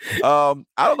know? I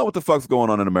don't know what the fuck's going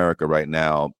on in America right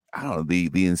now. I don't know.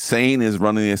 The insane is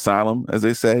running the asylum, as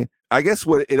they say. I guess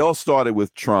it all started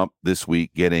with Trump this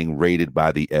week getting raided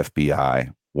by the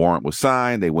FBI. Warrant was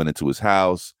signed. They went into his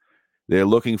house. They're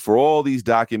looking for all these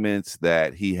documents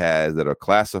that he has that are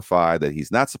classified that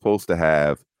he's not supposed to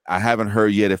have. I haven't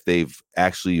heard yet if they've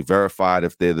actually verified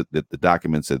if the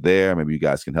documents are there. Maybe you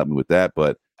guys can help me with that.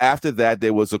 But after that,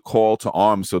 there was a call to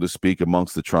arms, so to speak,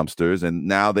 amongst the Trumpsters. And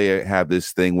now they have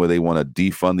this thing where they want to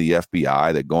defund the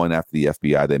FBI. They're going after the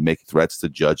FBI. They make threats to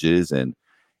judges and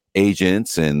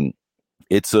agents. And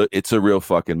it's a real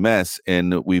fucking mess.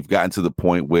 And we've gotten to the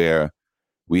point where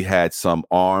we had some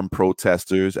armed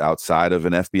protesters outside of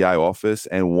an FBI office,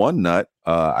 and one nut,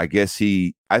 I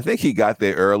think he got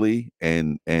there early,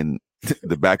 and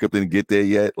the backup didn't get there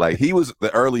yet. Like, he was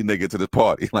the early nigga to the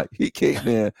party. Like, he came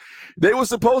there. They were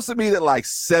supposed to meet at like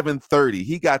 7:30.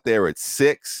 He got there at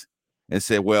 6 and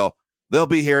said, "Well, they'll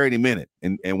be here any minute,"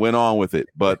 and went on with it.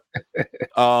 But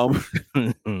I'm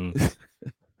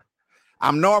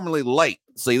normally late.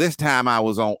 See, this time I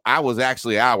was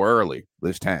actually an hour early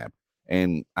this time.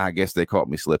 And I guess they caught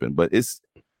me slipping, but it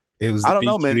was I don't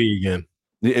know, man. Again.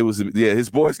 It was, yeah. His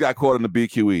boys got caught in the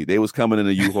BQE. They was coming in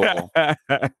a U-Haul.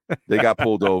 They got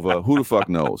pulled over. Who the fuck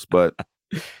knows? But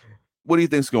what do you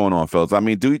think's going on, fellas? I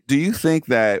mean, do you think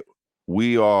that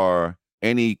we are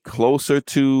any closer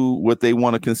to what they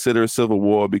want to consider a civil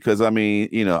war? Because I mean,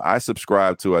 you know, I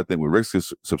subscribe to, I think what Rick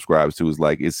subscribes to is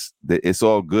like it's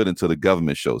all good until the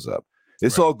government shows up.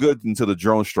 It's all good until the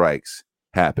drone strikes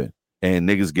happen and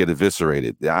niggas get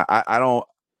eviscerated. I don't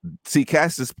see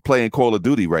Cass is playing Call of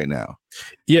Duty right now.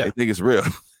 Yeah. I think it's real.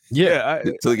 Yeah.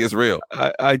 Until it gets real.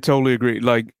 I totally agree.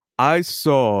 Like, I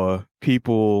saw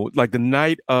people, like the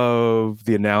night of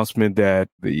the announcement that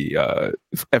the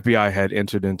FBI had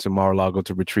entered into Mar-a-Lago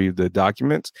to retrieve the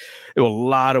documents. There were a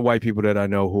lot of white people that I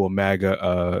know who are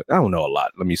MAGA. I don't know a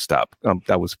lot. Let me stop.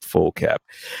 That was full cap.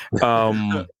 But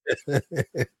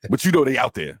you know they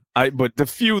out there. But the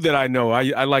few that I know,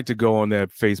 I like to go on their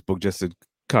Facebook just to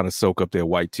kind of soak up their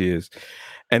white tears.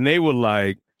 And they were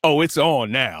like, "Oh, it's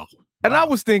on now." And I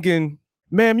was thinking,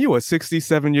 ma'am, you are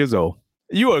 67 years old.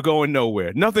 You are going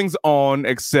nowhere. Nothing's on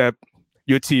except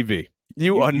your TV.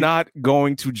 You are not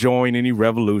going to join any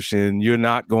revolution. You're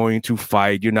not going to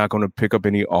fight. You're not going to pick up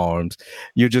any arms.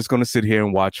 You're just going to sit here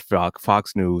and watch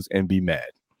Fox News and be mad.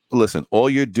 Listen, all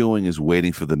you're doing is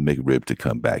waiting for the McRib to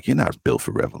come back. You're not built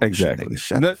for revolution. Exactly.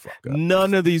 Shut the fuck up.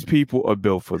 None of these people are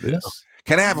built for this. No.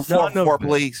 Can I have a 4-4,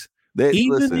 please?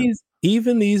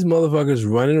 Even these motherfuckers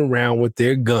running around with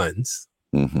their guns,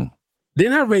 they're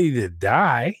not ready to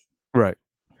die. Right.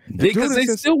 Because they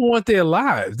still want their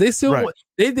lives. They still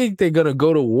they think they're gonna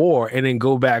go to war and then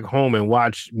go back home and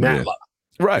watch Matlock.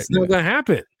 Right. It's not gonna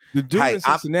happen. The dude in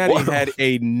Cincinnati had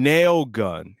a nail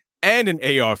gun and an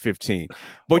AR-15.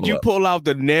 But you pull out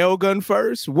the nail gun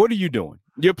first. What are you doing?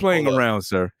 You're playing around,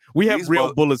 sir. We have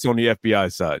real bullets on the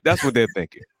FBI side. That's what they're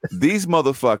thinking. These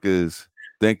motherfuckers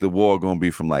think the war gonna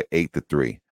be from like 8 to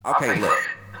 3. Okay, look.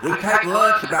 We take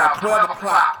lunch about 12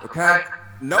 o'clock, okay?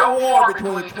 No war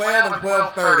between 12 and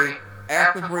 12:30.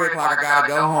 After 3 o'clock, I gotta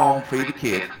go home, feed the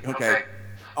kids, okay?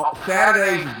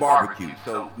 Saturdays is barbecue,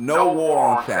 so no war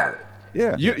on Saturday.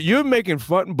 Yeah. You're making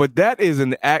fun, but that is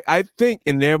an act. I think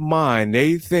in their mind,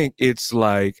 they think it's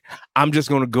like, I'm just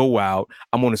going to go out,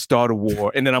 I'm going to start a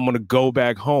war, and then I'm going to go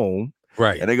back home.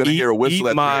 Right. And they're going to hear a whistle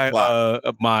at 3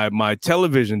 o'clock. My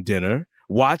television dinner,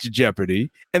 watch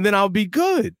Jeopardy, and then I'll be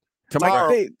good.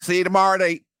 Tomorrow. See you tomorrow at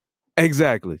 8.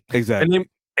 Exactly.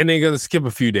 And they're going to skip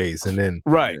a few days, and then.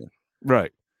 Right.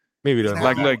 Maybe they'll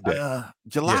like that.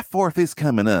 July 4th is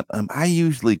coming up. I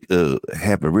usually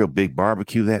have a real big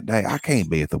barbecue that day. I can't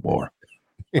be at the war.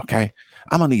 Okay,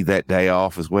 I'm gonna need that day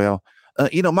off as well.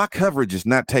 My coverage is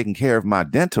not taking care of my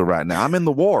dental right now. I'm in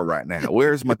the war right now.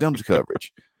 Where's my dental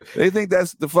coverage? They think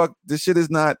that's the fuck. This shit is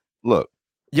not. Look.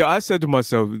 Yeah, I said to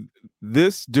myself,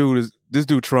 this dude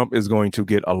Trump is going to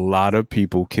get a lot of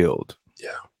people killed.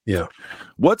 Yeah.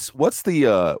 What's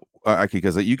the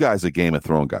because you guys are Game of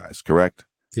Thrones guys, correct?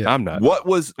 Yeah, I'm not.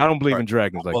 I don't believe in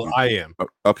dragons like you. I am.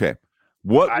 Okay.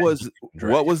 What was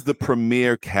the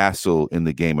premier castle in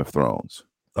the Game of Thrones?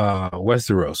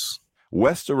 Westeros.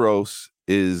 Westeros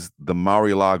is the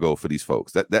Mar-a-Lago for these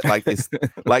folks. That like it's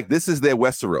like this is their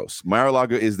Westeros.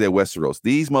 Mar-a-Lago is their Westeros.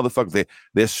 These motherfuckers,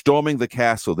 they're storming the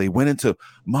castle. They went into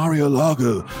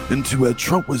Mar-a-Lago, into where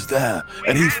Trump was there,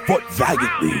 and he fought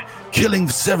valiantly, killing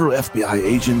several FBI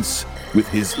agents with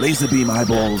his laser beam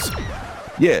eyeballs.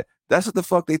 Yeah, that's what the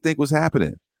fuck they think was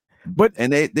happening.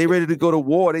 And they ready to go to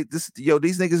war. These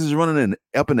niggas is running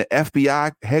up in the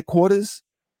FBI headquarters.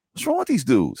 What's wrong with these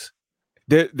dudes?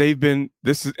 They've been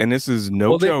this is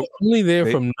no joke. They were only there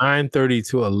from 9:30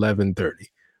 to 11:30.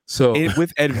 So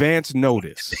with advance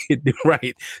notice,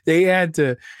 right? They had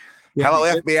to. Hello,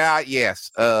 FBI.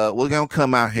 Yes, we're gonna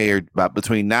come out here about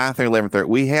between 9:30 and 11:30.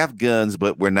 We have guns,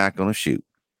 but we're not gonna shoot.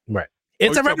 Right.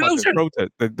 It's a revolution.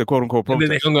 The quote unquote protest.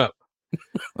 And then they hung up.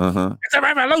 It's a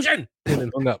revolution. And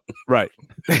then hung up. Right.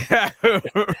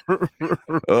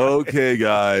 Okay,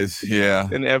 guys. Yeah.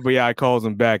 And the FBI calls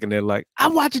them back, and they're like,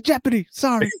 "I'm watching Jeopardy.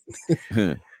 Sorry."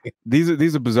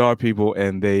 These are bizarre people,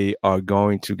 and they are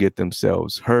going to get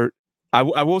themselves hurt. I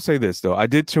will say this though. I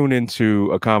did tune into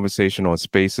a conversation on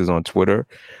Spaces on Twitter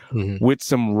with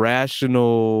some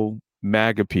rational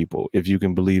MAGA people, if you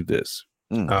can believe this.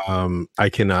 I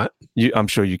cannot. I'm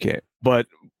sure you can. But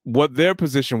what their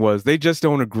position was, they just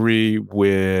don't agree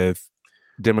with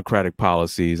Democratic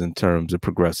policies in terms of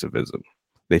progressivism.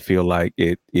 They feel like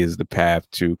it is the path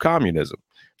to communism.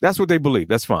 That's what they believe.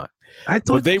 That's fine. I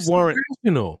thought they weren't.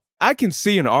 I can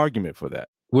see an argument for that.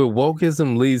 Where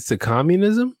wokeism leads to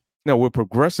communism? No, where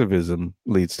progressivism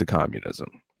leads to communism.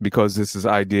 Because this is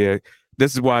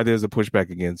why there's a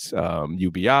pushback against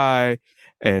UBI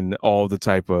and all the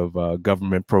type of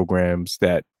government programs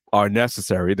that are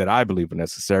necessary, that I believe are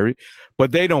necessary,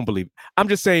 but they don't believe. I'm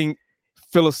just saying,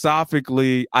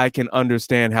 philosophically, I can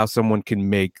understand how someone can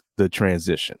make the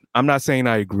transition. I'm not saying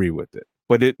I agree with it,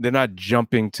 but they're not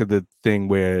jumping to the thing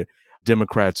where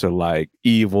Democrats are like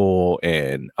evil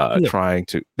and trying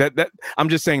to that. I'm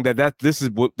just saying that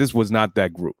this was not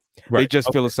that group. Right. They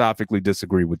just philosophically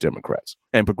disagree with Democrats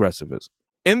and progressivism.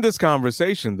 In this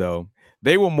conversation, though,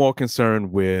 they were more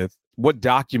concerned with what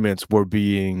documents were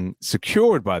being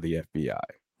secured by the FBI.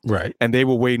 Right. And they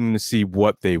were waiting to see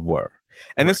what they were.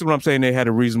 And this is what I'm saying. They had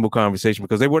a reasonable conversation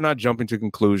because they were not jumping to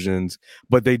conclusions,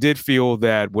 but they did feel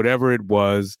that whatever it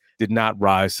was did not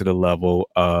rise to the level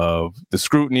of the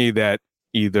scrutiny that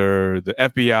either the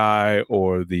FBI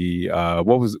or the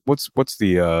what's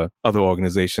the other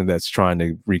organization that's trying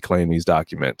to reclaim these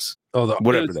documents? Oh,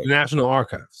 the National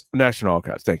Archives. National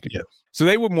Archives. Thank you. Yes. So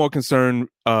they were more concerned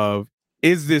of,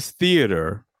 is this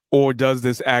theater or does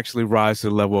this actually rise to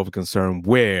the level of concern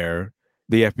where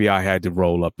the FBI had to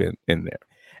roll up in there?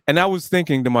 And I was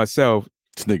thinking to myself,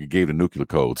 this nigga gave the nuclear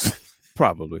codes.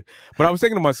 Probably. But I was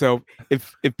thinking to myself,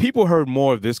 if people heard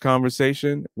more of this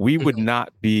conversation, we would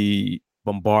not be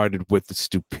bombarded with the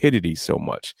stupidity so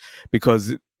much,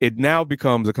 because it now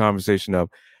becomes a conversation of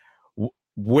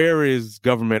where is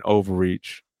government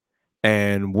overreach,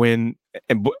 and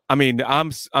I mean,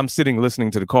 I'm sitting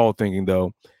listening to the call thinking,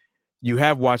 though, you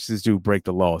have watched this dude break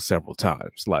the law several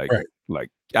times. Like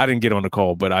I didn't get on the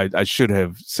call, but I should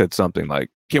have said something like,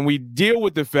 can we deal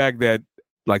with the fact that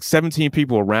like 17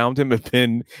 people around him have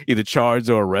been either charged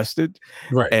or arrested?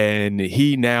 Right. And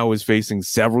he now is facing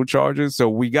several charges. So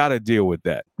we got to deal with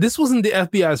that. This wasn't the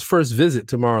FBI's first visit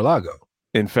to Mar-a-Lago.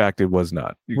 In fact, it was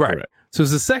not. You're right. Correct. So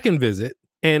it's the second visit.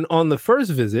 And on the first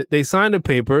visit, they signed a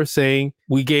paper saying,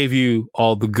 we gave you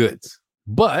all the goods.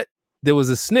 But there was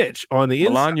a snitch on the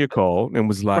inside. Melania called and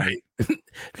was like,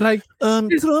 like,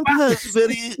 Trump has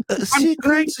very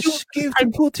secrets to give to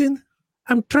Putin.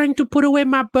 I'm trying to put away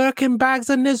my Birkin bags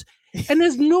and there's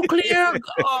nuclear.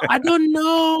 I don't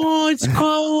know. It's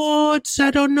codes.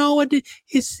 I don't know what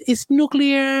it's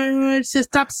nuclear. It's a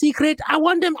top secret. I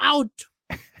want them out.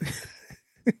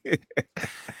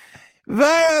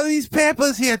 Why are these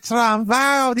papers here, Trump?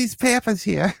 Why are these papers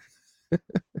here?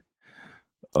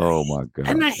 Oh my God.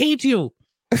 And I hate you.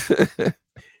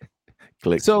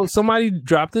 Click. So somebody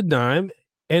dropped a dime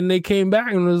and they came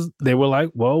back and they were like,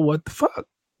 well, what the fuck?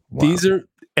 Wow.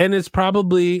 And it's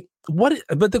probably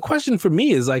but the question for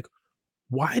me is like,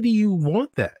 why do you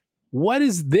want that? What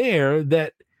is there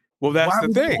that Well, that's the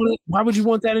thing. Why would you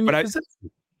want that in your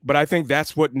possession? But I think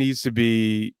that's what needs to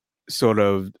be sort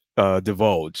of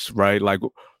divulged, right? Like,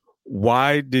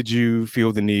 why did you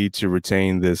feel the need to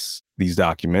retain these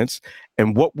documents,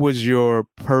 and what was your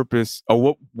purpose,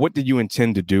 or what did you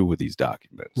intend to do with these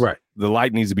documents? Right. The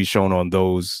light needs to be shown on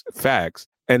those facts.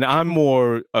 And I'm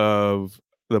more of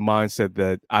the mindset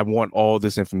that I want all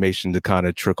this information to kind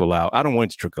of trickle out. I don't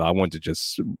want it to trickle out. I want it to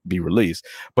just be released.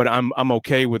 But I'm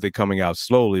okay with it coming out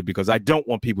slowly because I don't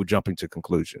want people jumping to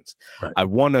conclusions. Right. I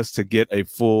want us to get a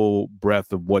full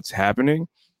breadth of what's happening.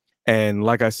 And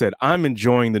like I said, I'm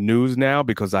enjoying the news now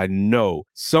because I know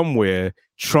somewhere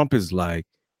Trump is like,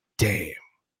 damn,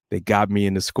 they got me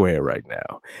in the square right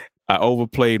now. I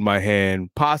overplayed my hand,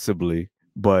 possibly,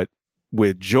 but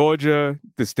with Georgia,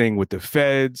 this thing with the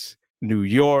feds, New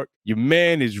York, your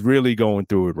man is really going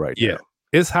through it right now.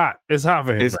 It's hot. It's hot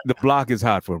for him. The block is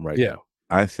hot for him right now.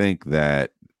 I think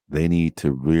that they need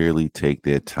to really take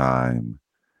their time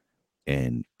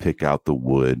and pick out the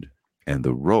wood and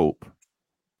the rope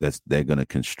they're going to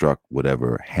construct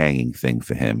whatever hanging thing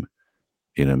for him.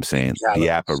 You know what I'm saying? Gallows. The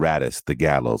apparatus, the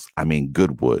gallows. I mean,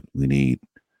 good wood. We need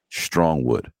strong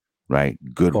wood, right?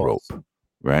 Good rope,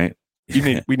 right?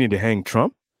 We need to hang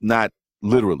Trump? Not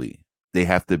literally. They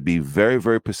have to be very,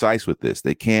 very precise with this.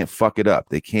 They can't fuck it up.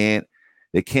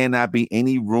 There cannot be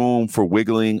any room for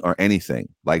wiggling or anything.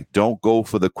 Like, don't go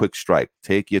for the quick strike.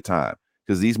 Take your time.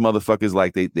 Because these motherfuckers,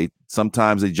 like, they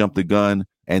sometimes they jump the gun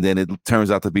and then it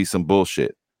turns out to be some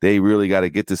bullshit. They really got to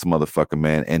get this motherfucker,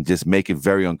 man, and just make it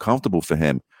very uncomfortable for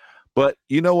him. But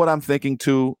you know what I'm thinking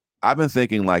too? I've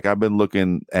been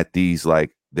looking at these,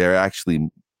 like, they're actually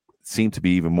seem to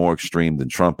be even more extreme than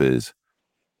Trump is.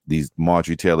 These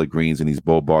Marjorie Taylor Greens and these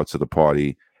Bo Barts of the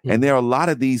party. Mm-hmm. And there are a lot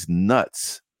of these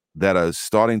nuts that are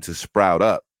starting to sprout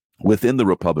up within the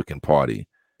Republican Party.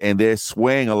 And they're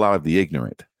swaying a lot of the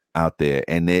ignorant out there.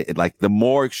 And they, like, the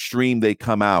more extreme they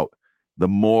come out, the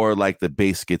more like the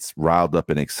base gets riled up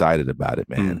and excited about it,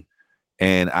 man. Mm.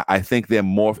 And I think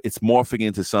it's morphing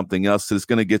into something else. So it's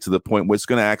going to get to the point where it's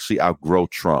going to actually outgrow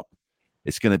Trump.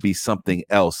 It's going to be something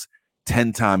else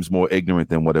 10 times more ignorant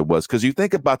than what it was. Because you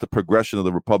think about the progression of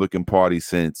the Republican Party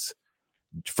since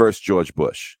first George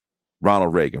Bush,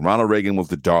 Ronald Reagan. Ronald Reagan was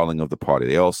the darling of the party.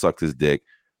 They all sucked his dick.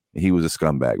 He was a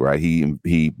scumbag, right?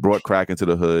 He brought crack into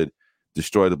the hood,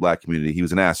 destroyed the black community. He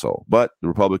was an asshole, but the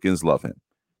Republicans love him.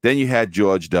 Then you had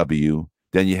George W.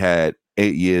 Then you had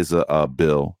 8 years of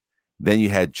Bill. Then you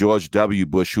had George W.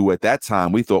 Bush, who at that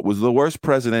time we thought was the worst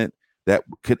president that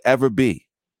could ever be.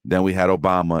 Then we had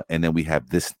Obama, and then we had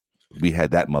that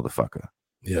motherfucker.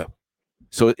 Yeah.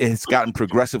 So it's gotten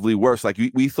progressively worse. Like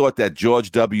we thought that George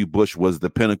W. Bush was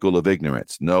the pinnacle of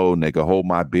ignorance. No, nigga, hold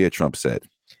my beer, Trump said.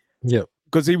 Yeah.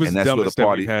 Because he was the dumbest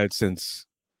that we've had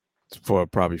for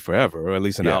probably forever, or at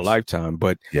least in our lifetime.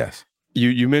 But yes.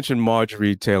 You mentioned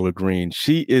Marjorie Taylor Greene.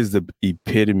 She is the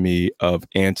epitome of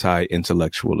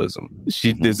anti-intellectualism.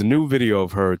 There's a new video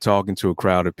of her talking to a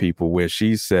crowd of people where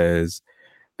she says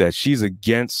that she's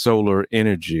against solar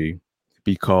energy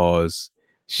because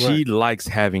she likes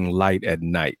having light at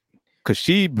night. Because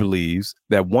she believes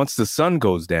that once the sun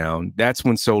goes down, that's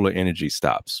when solar energy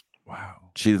stops. Wow.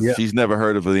 She's never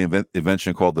heard of the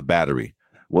invention called the battery.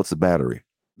 What's a battery?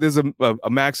 There's a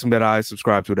maxim that I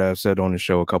subscribe to that I've said on the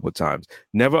show a couple of times.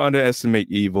 Never underestimate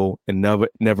evil and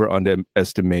never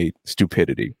underestimate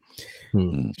stupidity.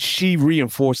 Hmm. She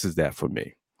reinforces that for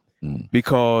me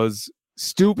because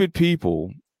stupid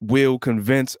people will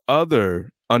convince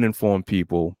other uninformed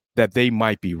people that they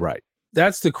might be right.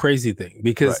 That's the crazy thing,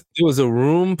 because it was a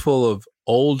room full of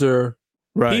older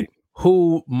people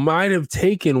who might have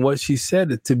taken what she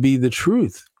said to be the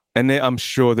truth. And I'm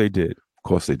sure they did. Of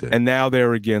course they did. And now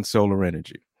they're against solar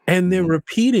energy. And they're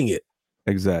repeating it.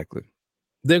 Exactly.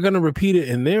 They're going to repeat it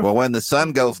in their... Well, when the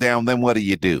sun goes down, then what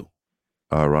do?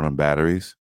 Run on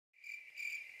batteries.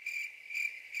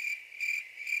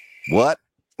 What?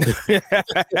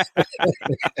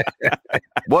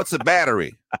 What's a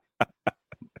battery?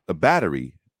 A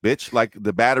battery, bitch. Like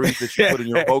the batteries that you put in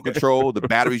your remote control, the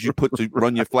batteries you put to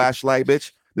run your flashlight,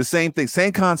 bitch. The same thing,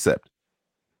 same concept.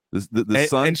 The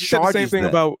sun and she said the same thing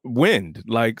about wind.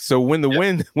 Like, so when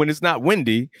when it's not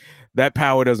windy, that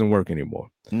power doesn't work anymore.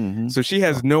 Mm-hmm. So she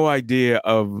has no idea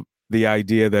of the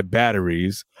idea that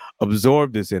batteries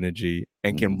absorb this energy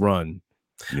and can run.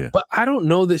 Yeah. But I don't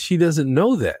know that she doesn't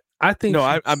know that. I think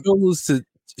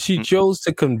she chose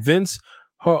to convince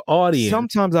her audience.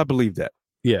 Sometimes I believe that.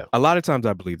 Yeah. A lot of times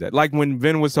I believe that. Like when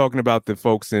Vin was talking about the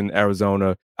folks in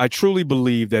Arizona, I truly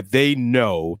believe that they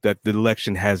know that the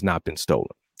election has not been stolen.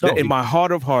 In my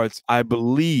heart of hearts, I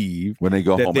believe when they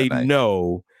go that home they at night.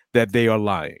 know that they are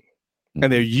lying.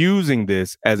 And they're using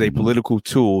this as a political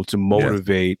tool to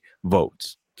motivate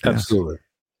votes. Absolutely.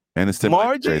 And it's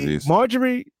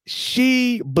Marjorie,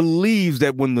 she believes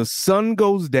that when the sun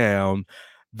goes down,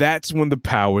 that's when the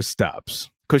power stops.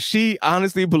 Because she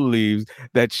honestly believes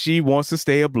that she wants to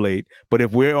stay up late, but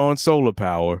if we're on solar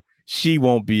power, she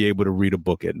won't be able to read a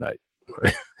book at night.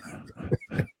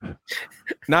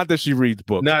 Not that she reads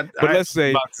books, but let's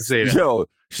say,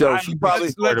 she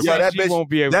probably won't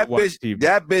be able to watch TV.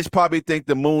 That bitch probably think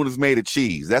the moon is made of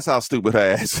cheese. That's how stupid her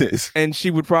ass is. And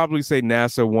she would probably say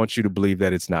NASA wants you to believe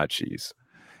that it's not cheese.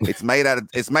 It's made out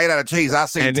of cheese. I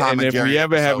seen Tom and if Jerry we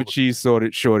ever have a cheese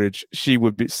shortage, she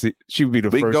would be the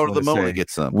first go to one the moon say, and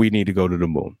get some. We need to go to the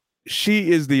moon.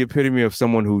 She is the epitome of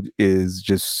someone who is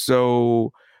just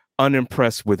so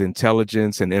unimpressed with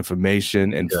intelligence and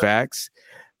information and facts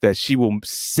that she will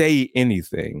say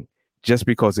anything just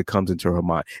because it comes into her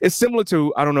mind. It's similar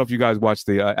to, I don't know if you guys watched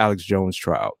the Alex Jones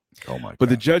trial. Oh my God. But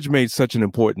the judge made such an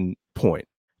important point.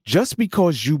 Just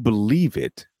because you believe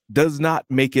it does not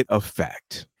make it a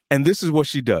fact. And this is what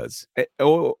she does.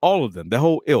 All of them, the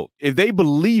whole ilk. If they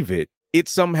believe it, it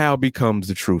somehow becomes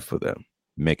the truth for them.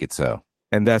 Make it so.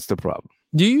 And that's the problem.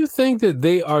 Do you think that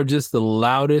they are just the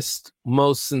loudest,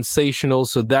 most sensational,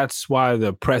 so that's why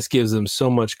the press gives them so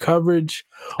much coverage?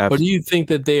 Absolutely. Or do you think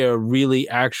that they are really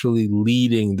actually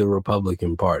leading the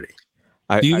Republican Party?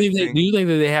 Do you think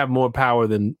that they have more power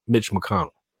than Mitch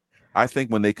McConnell? I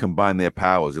think when they combine their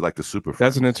powers, they're like the super.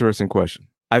 That's an interesting question.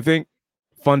 I think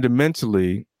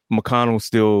fundamentally, McConnell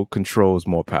still controls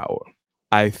more power.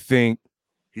 I think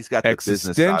he's got the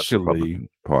business side of the Republican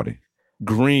Party.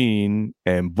 Green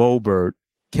and Boebert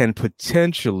can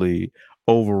potentially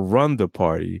overrun the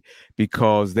party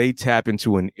because they tap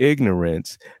into an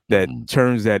ignorance that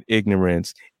turns that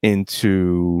ignorance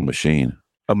into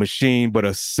a machine, but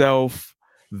a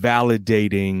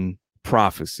self-validating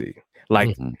prophecy.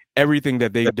 Like everything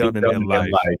that they've done in their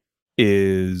life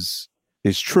is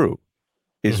true,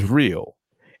 is real.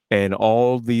 And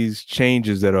all these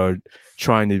changes that are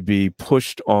trying to be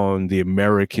pushed on the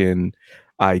American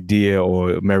idea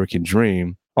or American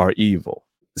dream are evil.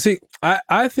 See,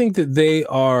 I think that they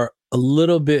are a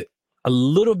little bit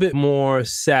more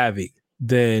savvy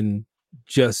than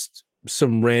just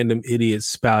some random idiots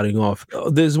spouting off.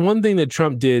 There's one thing that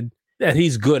Trump did that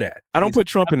he's good at. I don't put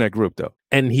Trump in that group though.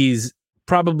 And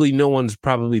no one's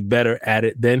probably better at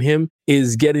it than him,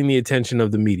 is getting the attention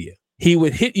of the media. He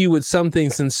would hit you with something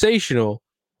sensational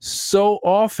so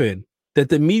often that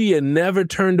the media never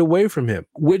turned away from him,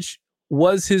 which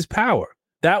was his power.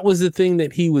 That was the thing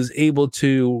that he was able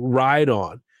to ride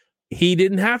on. He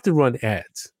didn't have to run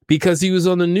ads because he was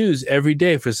on the news every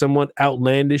day for some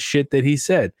outlandish shit that he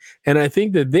said. And I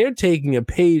think that they're taking a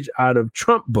page out of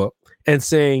Trump book and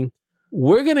saying,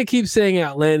 we're going to keep saying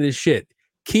outlandish shit,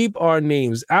 keep our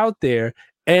names out there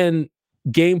and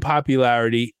gain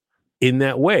popularity in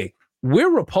that way.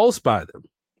 We're repulsed by them,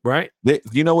 right?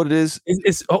 You know what it is?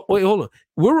 Wait, hold on.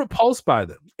 We're repulsed by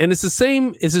them. And it's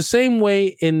the same way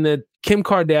in the Kim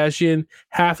Kardashian.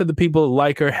 Half of the people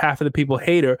like her, half of the people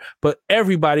hate her, but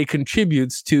everybody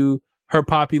contributes to her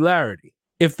popularity.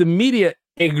 If the media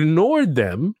ignored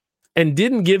them and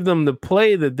didn't give them the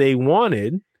play that they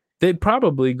wanted, they'd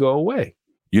probably go away.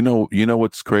 You know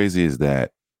what's crazy is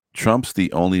that Trump's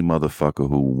the only motherfucker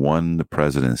who won the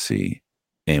presidency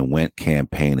and went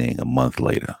campaigning a month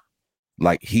later.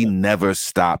 Like he never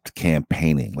stopped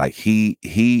campaigning. Like he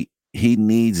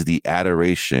needs the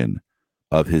adoration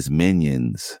of his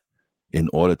minions in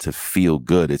order to feel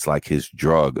good. It's like his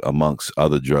drug amongst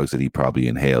other drugs that he probably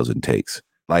inhales and takes.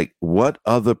 Like what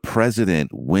other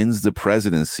president wins the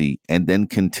presidency and then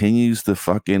continues to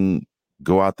fucking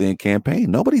go out there and campaign?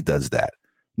 Nobody does that.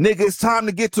 Nigga, it's time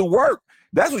to get to work.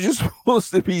 That's what you're supposed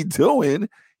to be doing.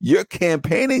 You're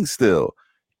campaigning still.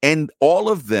 And all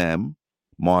of them,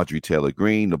 Marjorie Taylor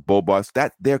Greene, the Boeberts,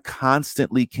 that they're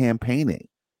constantly campaigning.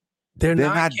 They're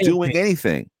not doing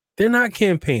anything. They're not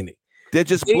campaigning. They're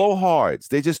just blowhards.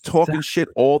 They're just talking shit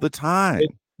all the time.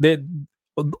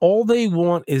 All they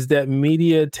want is that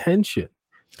media attention.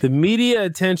 The media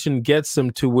attention gets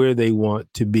them to where they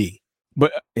want to be.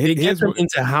 But it gets them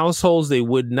into households they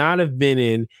would not have been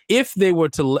in if they were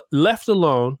left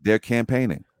alone. They're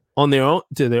campaigning on their own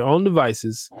to their own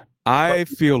devices. I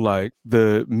feel like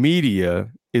the media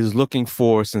is looking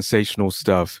for sensational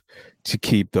stuff to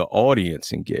keep the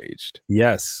audience engaged.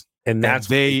 Yes. And that's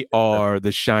they are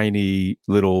the shiny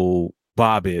little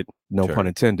bobbit, no pun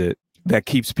intended, that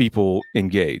keeps people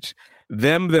engaged.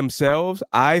 Them themselves,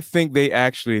 I think they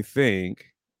actually think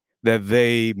that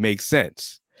they make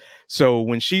sense. So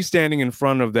when she's standing in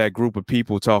front of that group of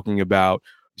people talking about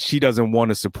she doesn't want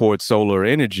to support solar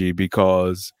energy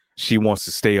because she wants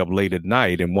to stay up late at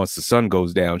night, and once the sun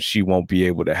goes down, she won't be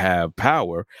able to have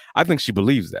power. I think she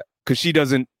believes that because she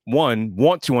doesn't,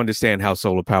 want to understand how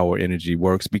solar power energy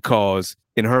works, because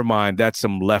in her mind, that's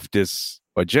some leftist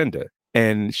agenda.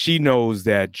 And she knows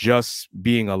that just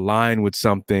being aligned with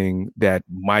something that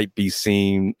might be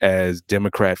seen as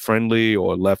Democrat friendly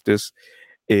or leftist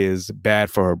is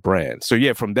bad for her brand. So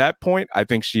yeah, from that point, I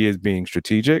think she is being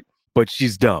strategic, but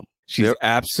she's dumb. She's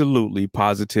absolutely,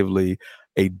 positively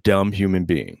a dumb human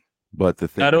being. But the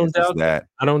thing I don't doubt that.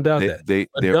 I don't doubt that. They're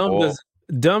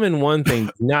dumb in one thing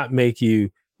does not make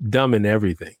you dumb in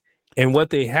everything. And what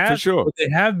they have, what they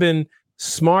have been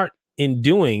smart in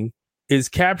doing is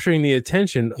capturing the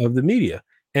attention of the media,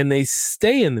 and they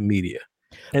stay in the media.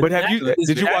 And but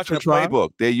did you watch her trial? Playbook.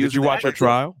 Did you watch her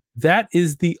trial? That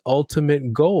is the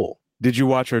ultimate goal. Did you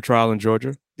watch her trial in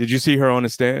Georgia? Did you see her on the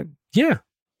stand? Yeah.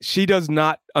 She does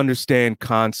not understand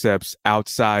concepts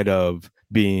outside of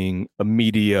being a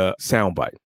media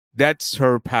soundbite. That's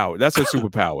her power. That's her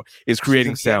superpower, is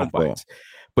creating sound bites.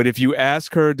 But if you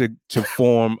ask her to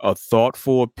form a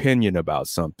thoughtful opinion about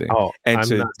something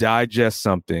and digest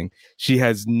something, she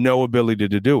has no ability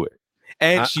to do it.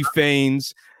 And she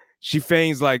feigns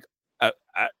like,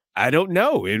 I don't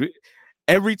know.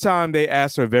 Every time they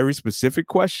ask her a very specific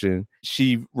question,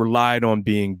 she relied on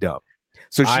being dumb.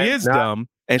 So she is dumb.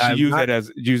 And she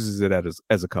uses it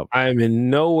as a cover. I am in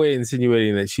no way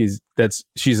insinuating that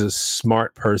she's a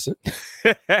smart person.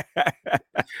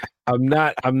 I'm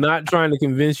not trying to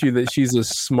convince you that she's a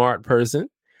smart person.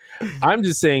 I'm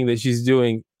just saying that she's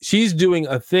doing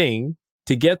a thing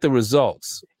to get the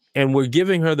results, and we're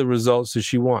giving her the results that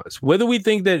she wants. Whether we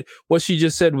think that what she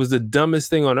just said was the dumbest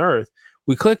thing on earth,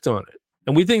 we clicked on it,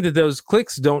 and we think that those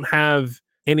clicks don't have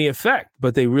any effect,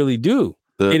 but they really do.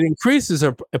 It increases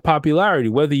her popularity,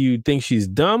 whether you think she's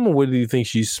dumb or whether you think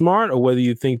she's smart or whether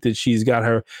you think that she's got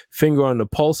her finger on the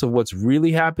pulse of what's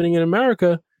really happening in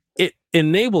America. It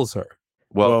enables her.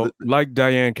 Well, like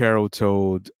Diane Carroll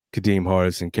told Kadeem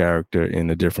Hardison character in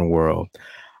A Different World,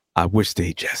 I wish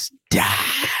they just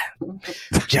died.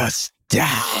 Just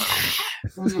die.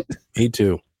 Me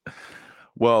too.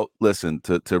 Well, listen,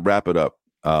 to wrap it up,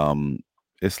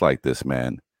 it's like this,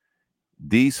 man.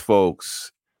 These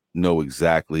folks know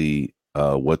exactly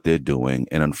what they're doing,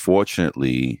 and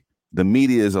unfortunately the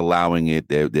media is allowing it.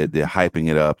 They're hyping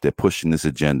it up, they're pushing this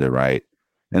agenda, right?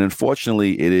 And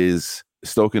unfortunately it is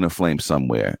stoking a flame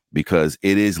somewhere, because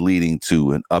it is leading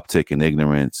to an uptick in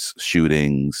ignorance,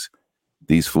 shootings,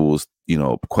 these fools,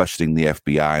 questioning the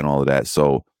FBI and all of that.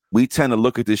 So we tend to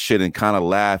look at this shit and kind of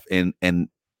laugh and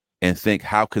think,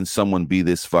 how can someone be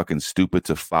this fucking stupid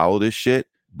to follow this shit?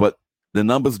 But the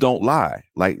numbers don't lie.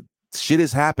 Like, shit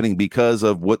is happening because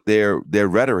of what their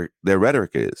rhetoric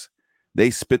is. They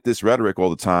spit this rhetoric all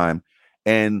the time,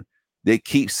 and they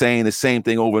keep saying the same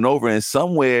thing over and over. And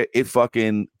somewhere it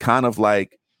fucking kind of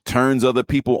like turns other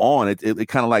people on. It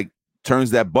kind of like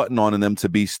turns that button on in them to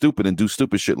be stupid and do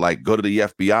stupid shit, like go to the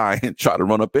FBI and try to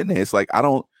run up in there. It's like,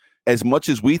 as much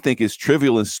as we think it's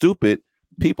trivial and stupid,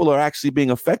 people are actually being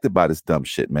affected by this dumb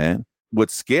shit, man.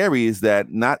 What's scary is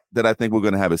that, not that I think we're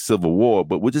going to have a civil war,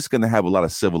 but we're just going to have a lot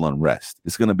of civil unrest.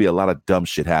 It's going to be a lot of dumb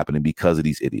shit happening because of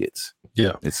these idiots.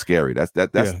 Yeah, it's scary. That's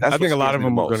I think a lot of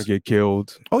them are going to get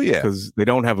killed. Oh yeah, because they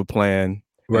don't have a plan.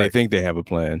 Right. They think they have a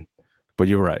plan, but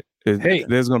you're right. There's going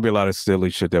to be a lot of silly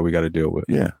shit that we got to deal with.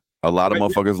 Yeah, a lot of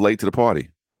motherfuckers late to the party.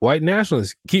 White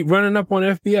nationalists keep running up on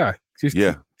FBI. Just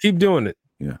keep doing it.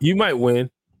 Yeah, you might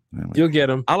win. You'll get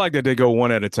them. I like that they go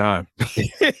one at a time.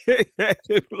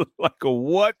 Like,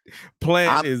 what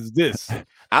plan is this?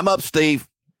 I'm up, Steve.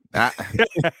 I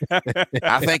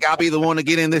think I'll be the one to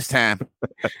get in this time.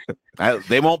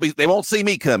 They won't see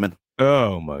me coming.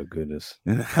 Oh my goodness.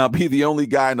 I'll be the only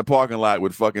guy in the parking lot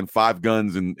with fucking 5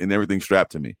 guns and everything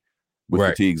strapped to me with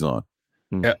fatigues on.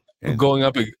 Yeah. Going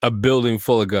up a building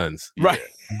full of guns. Right.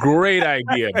 Great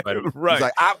idea. Right.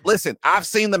 Like, listen, I've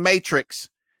seen The Matrix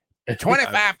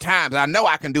 25 times. I know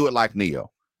I can do it like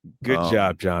Neo. Good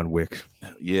job, John Wick.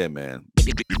 Yeah, man.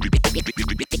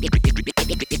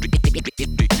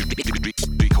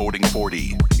 Decoding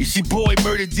 40. It's your boy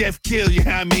Murder Death Kill, you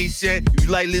know what I mean, son? If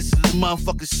you like listening to the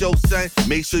motherfucking show, son,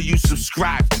 make sure you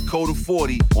subscribe to Decoding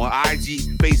 40 on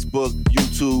IG, Facebook,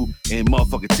 YouTube, and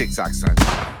motherfucking TikTok, son.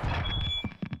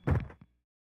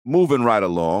 Moving right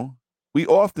along, we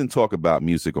often talk about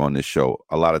music on this show.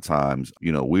 A lot of times,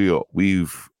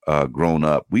 we've grown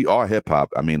up. We are hip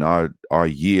hop. I mean, our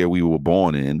year we were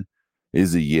born in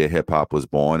is the year hip hop was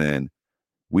born, and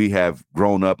we have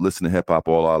grown up listening to hip hop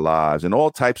all our lives and all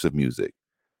types of music.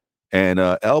 And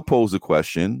L posed a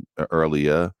question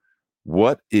earlier.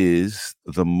 what is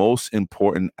the most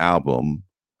important album,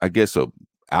 I guess, a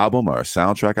album or a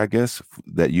soundtrack, I guess,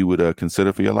 that you would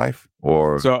consider for your life?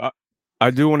 Or so I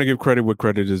do want to give credit where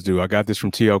credit is due. I got this from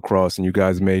TL Cross, and you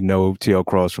guys may know TL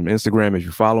Cross from Instagram if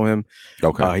you follow him.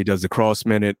 Okay. He does the Cross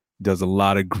Minute, does a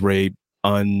lot of great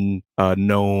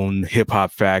unknown hip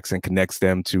hop facts and connects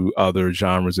them to other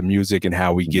genres of music and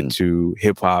how we get to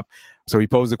hip hop. So he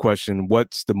posed the question,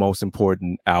 what's the most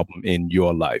important album in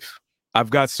your life? I've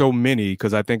got so many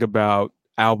because I think about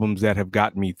albums that have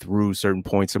gotten me through certain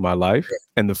points in my life.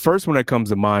 And the first one that comes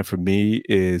to mind for me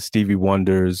is Stevie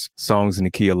Wonder's Songs in the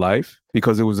Key of Life,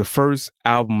 because it was the first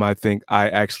album I think I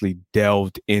actually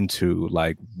delved into,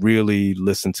 like really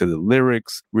listened to the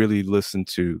lyrics, really listened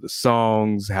to the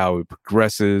songs, how it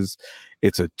progresses.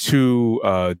 It's a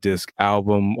 2-disc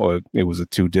album, or it was a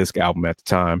 2-disc album at the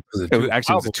time. It was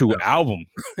a 2-album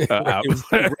album.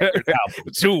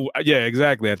 Yeah,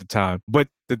 exactly, at the time. But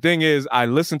the thing is, I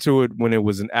listened to it when it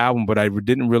was an album, but I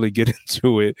didn't really get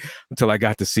into it until I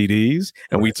got the CDs.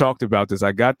 And we talked about this.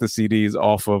 I got the CDs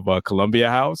off of Columbia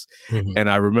House. And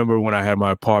I remember when I had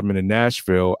my apartment in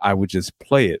Nashville, I would just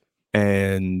play it.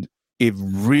 And it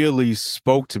really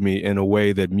spoke to me in a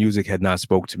way that music had not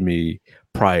spoke to me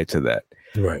prior to that.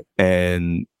 Right.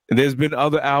 And there's been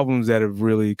other albums that have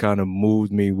really kind of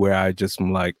moved me where I just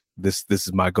am like, this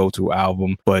is my go-to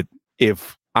album. But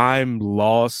if I'm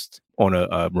lost on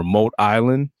a remote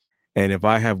island, and if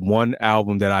I have one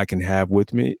album that I can have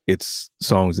with me, it's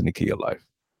Songs in the Key of Life.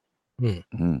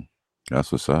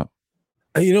 That's what's up.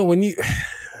 You know, when you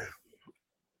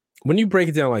break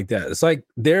it down like that, it's like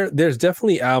there's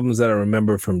definitely albums that I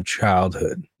remember from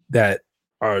childhood that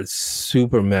are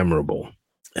super memorable.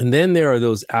 And then there are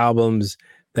those albums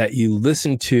that you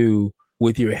listen to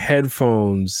with your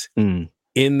headphones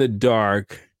in the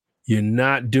dark. You're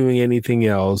not doing anything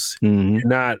else. You're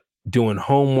not doing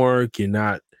homework. You're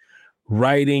not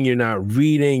writing. You're not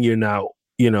reading. You're not,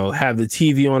 have the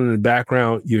TV on in the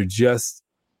background. You're just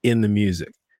in the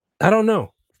music. I don't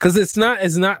know. Because it's not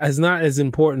as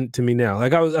important to me now.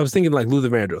 Like I was thinking like Luther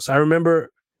Vandross. I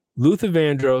remember Luther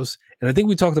Vandross, and I think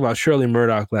we talked about Shirley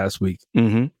Murdoch last week.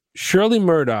 Shirley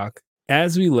Murdoch,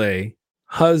 As We Lay,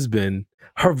 Husband,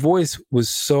 her voice was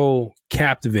so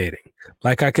captivating.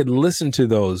 Like I could listen to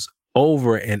those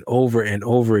over and over and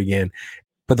over again.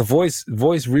 But the voice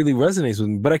really resonates with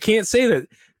me. But I can't say that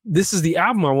this is the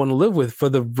album I want to live with for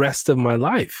the rest of my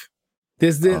life.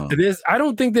 I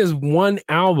don't think there's one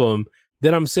album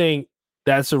that I'm saying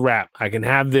that's a wrap. I can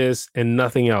have this and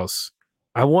nothing else.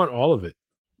 I want all of it.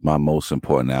 My most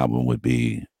important album would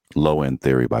be Low End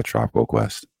Theory by Tribe Called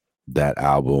Quest. That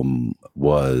album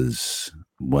was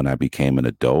when I became an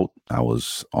adult. I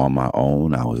was on my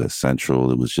own. I was at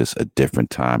Central. It was just a different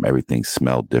time. Everything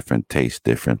smelled different, tasted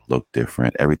different, looked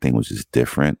different. Everything was just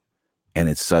different. And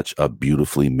it's such a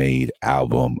beautifully made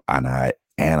album. And I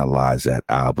analyze that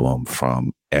album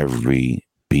from every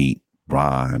beat,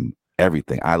 rhyme,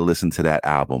 everything. I listened to that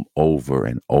album over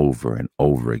and over and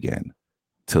over again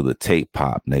till the tape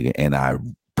pop, nigga. And I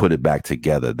put it back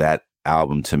together. That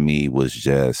album to me was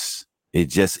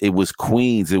it was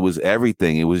Queens. It was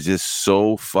everything. It was just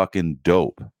so fucking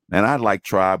dope. And I liked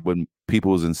Tribe when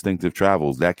People's Instinctive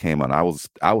Travels that came on. I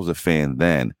was a fan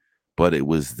then, but it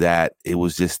was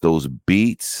just those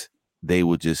beats. They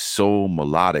were just so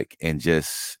melodic and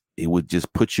it would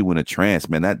just put you in a trance,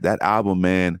 man. That album,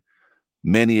 man,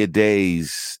 many a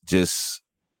days just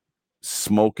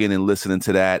smoking and listening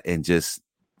to that and just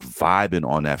vibing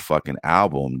on that fucking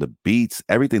album. The beats,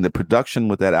 everything, the production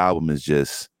with that album is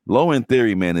just Low End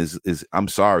Theory, man, is I'm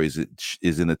sorry,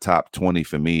 is in the top 20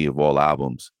 for me of all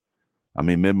albums. I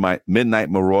mean, Midnight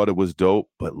Marauder was dope,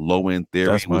 but Low End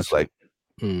Theory was like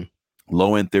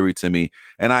Low End Theory to me.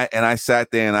 And I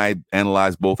sat there and I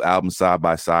analyzed both albums side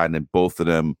by side, and then both of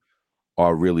them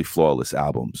are really flawless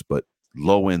albums. But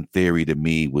Low End Theory to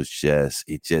me was just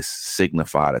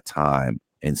signified a time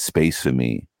and space for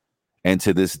me. And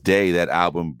to this day, that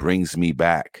album brings me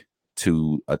back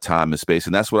to a time and space.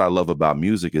 And that's what I love about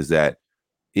music, is that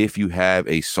if you have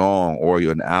a song or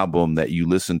an album that you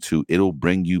listen to, it'll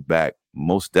bring you back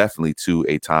most definitely to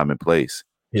a time and place.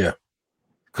 Yeah.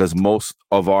 Because most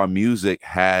of our music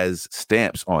has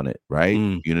stamps on it, right?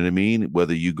 You know what I mean?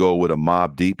 Whether you go with a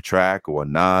Mobb Deep track or a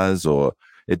Nas, or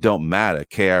it don't matter.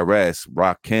 KRS,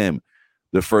 Rakim.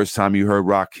 The first time you heard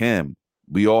Rakim,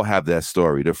 we all have that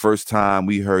story. The first time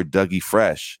we heard Dougie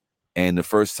Fresh, and the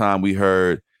first time we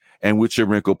heard "And with your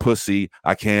wrinkled pussy,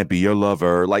 I can't be your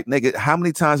lover." Like, nigga, how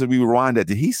many times did we rewind that?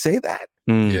 Did he say that?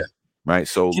 Yeah. Right.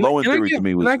 So Low End Theory to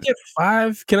me was. Can I get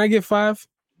 5? Can I get 5?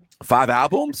 5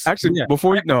 albums? Actually,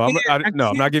 before you, I'm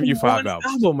not giving you 5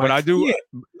 albums. But I do.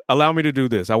 allow me to do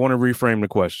this. I want to reframe the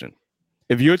question.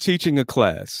 If you're teaching a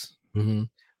class,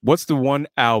 what's the one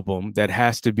album that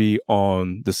has to be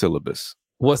on the syllabus?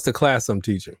 What's the class I'm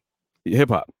teaching? Hip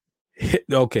hop.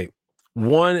 Okay.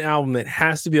 One album that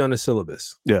has to be on the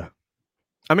syllabus. Yeah.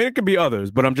 I mean, it could be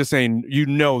others, but I'm just saying,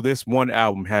 this one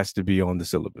album has to be on the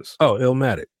syllabus. Oh,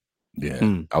 Illmatic. Yeah.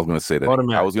 I was going to say that.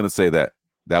 Automatic. I was going to say that.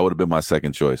 That would have been my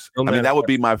second choice. Illmatic. I mean, that would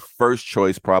be my first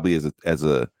choice probably as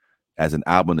an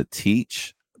album to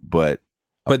teach, but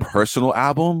a personal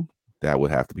album, that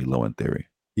would have to be Low End Theory.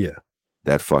 Yeah.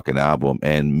 That fucking album.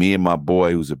 And me and my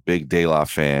boy, who's a big De La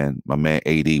fan, my man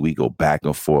AD, we go back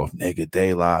and forth. Nigga,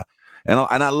 De La. And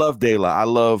I love De La. I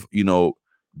love,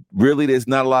 really, there's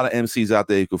not a lot of MCs out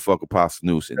there who can fuck with Pasta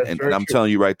Noose. And I'm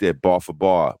telling you right there, bar for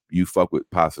bar, you fuck with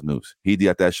Pasta Noose. He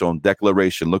did that show on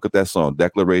Declaration. Look at that song,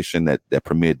 Declaration, that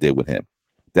Premier did with him.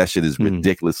 That shit is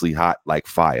ridiculously hot, like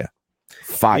fire.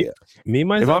 Fire.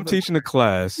 If I'm teaching a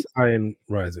class, I am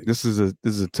rising. This is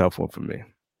a tough one for me.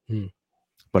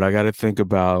 But I got to think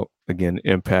about, again,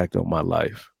 impact on my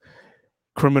life.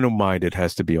 Criminal Minded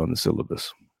has to be on the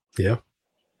syllabus. Yeah.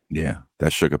 Yeah.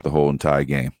 That shook up the whole entire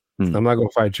game. I'm not going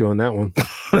to fight you on that one.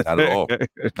 Not at all.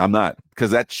 I'm not.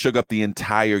 Because that shook up the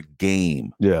entire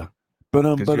game. Yeah.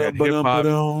 Hip-hop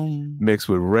mixed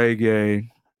with reggae.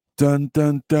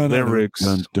 Lyrics.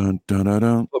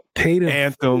 Paid in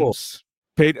anthems.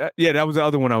 Yeah, that was the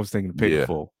other one I was thinking. Paid in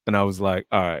full. And I was like,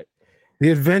 all right. The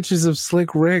Adventures of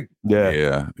Slick Rick.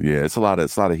 Yeah. It's a lot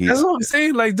of heat. That's what I'm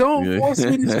saying. Like, don't force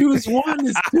me to choose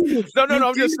one. No.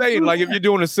 I'm just saying, like, if you're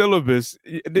doing a syllabus,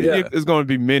 it's going to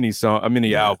be many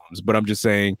albums. But I'm just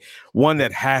saying, one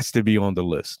that has to be on the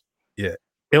list. Yeah,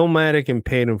 Illmatic and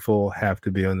Paid in Full have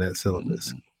to be on that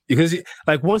syllabus because,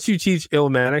 like, once you teach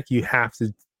Illmatic, you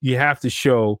have to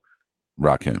show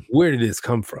Rakim. Where did this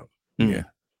come from? Yeah.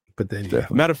 But then,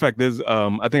 matter of fact, there's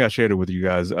I think I shared it with you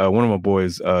guys. One of my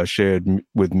boys shared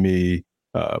with me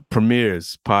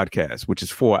Premier's podcast, which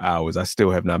is 4 hours. I still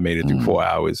have not made it through 4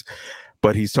 hours,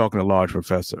 but he's talking to Large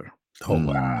Professor. Oh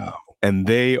wow! And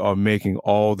they are making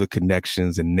all the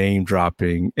connections and name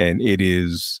dropping, and it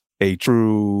is a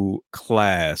true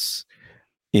class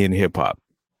in hip hop.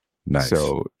 Nice.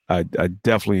 So I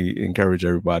definitely encourage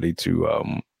everybody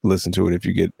to listen to it if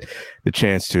you get the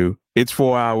chance to. It's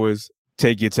 4 hours.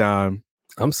 Take your time.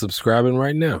 I'm subscribing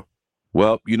right now.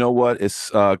 Well, you know what? It's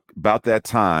about that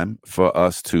time for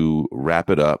us to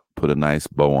wrap it up, put a nice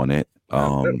bow on it.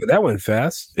 That went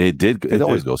fast. It did. It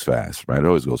always goes fast, right? It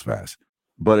always goes fast.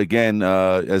 But again,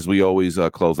 as we always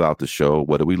close out the show,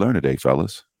 what did we learn today,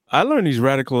 fellas? I learned these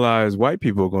radicalized white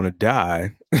people are going to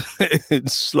die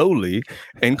slowly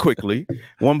and quickly,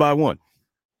 one by one.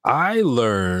 I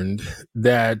learned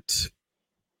that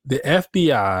the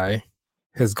FBI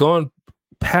has gone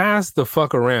past the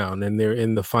fuck around and they're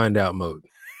in the find out mode.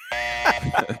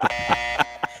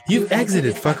 You've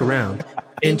exited fuck around,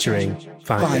 entering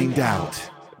find out.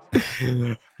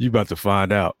 You about to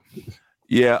find out.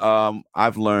 Yeah,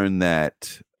 I've learned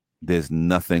that there's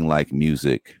nothing like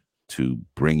music to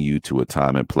bring you to a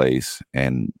time and place,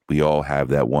 and we all have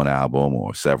that one album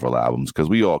or several albums because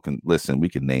we all can listen. We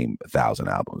can name 1,000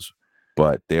 albums,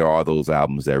 but there are those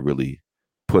albums that really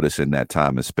put us in that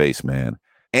time and space, man.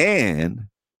 And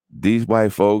these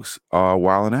white folks are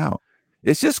wilding out.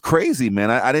 It's just crazy,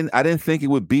 man. I didn't think it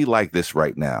would be like this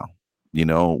right now. You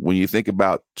know, when you think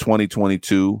about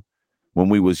 2022, when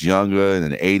we was younger in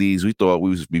the 80s, we thought we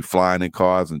would be flying in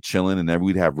cars and chilling and then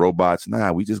we'd have robots.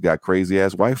 Nah, we just got crazy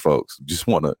ass white folks. Just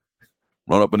want to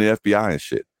run up in the FBI and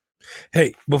shit.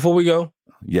 Hey, before we go.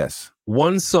 Yes.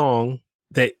 One song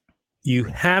that you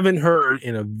haven't heard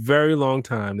in a very long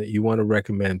time that you want to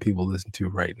recommend people listen to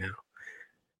right now.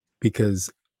 Because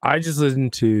I just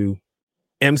listened to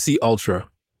MC Ultra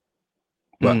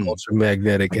by Ultra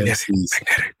Magnetic MCs.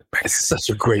 It's such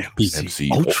a great beat. MC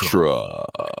Ultra.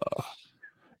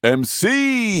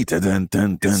 MC. Dun, dun,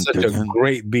 dun, it's such a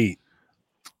great beat.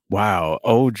 Wow.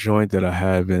 Old joint that I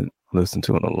haven't listened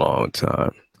to in a long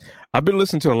time. I've been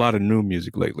listening to a lot of new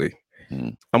music lately.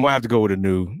 I'm going to have to go with a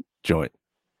new joint.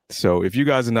 So if you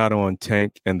guys are not on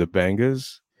Tank and the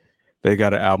Bangers, they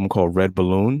got an album called Red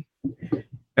Balloon.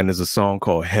 And there's a song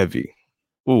called Heavy.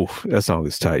 Ooh, that song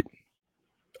is tight.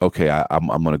 Okay, I'm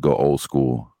gonna go old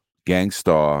school. Gang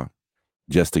Starr,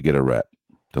 Just to Get a Rep,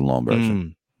 the long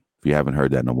version. If you haven't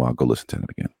heard that in a while, go listen to it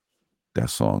again. That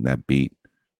song, that beat,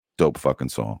 dope fucking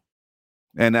song.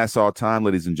 And that's our time,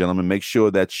 ladies and gentlemen. Make sure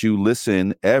that you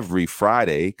listen every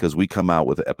Friday because we come out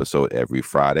with an episode every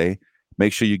Friday.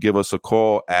 Make sure you give us a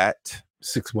call at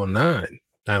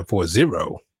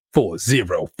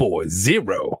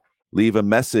 619-940-4040. Leave a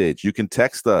message. You can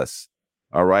text us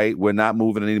All right. We're not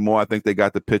moving anymore. I think they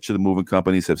got the picture. The moving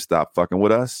companies have stopped fucking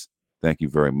with us. Thank you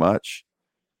very much.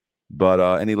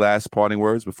 But any last parting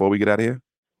words before we get out of here?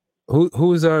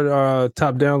 Who is our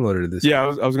top downloader this year? I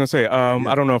was going to say,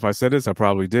 I don't know if I said this. I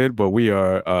probably did, but we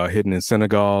are hidden in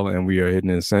Senegal and we are hidden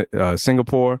in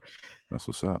Singapore. That's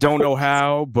what's up. Don't know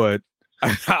how, but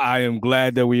I am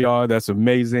glad that we are. That's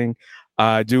amazing.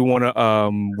 I do want to.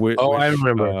 I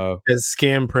remember. It's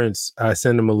Scam Prince. I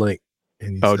sent him a link.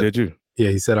 And he said, did you? Yeah,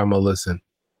 he said I'm gonna listen.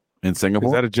 In Singapore?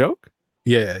 Is that a joke?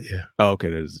 Yeah. Oh, okay,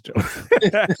 that is a joke.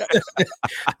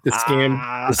 the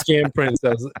scam Prince.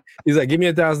 He's like, give me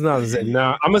 $1,000. I said,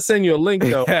 nah, I'm gonna send you a link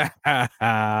though.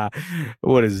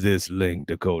 What is this link?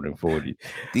 Decoding 40.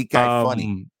 The guy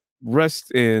funny.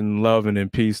 Rest in love and in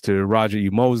peace to Roger E.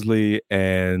 Mosley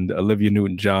and Olivia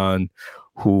Newton-John,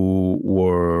 who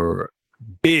were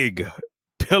big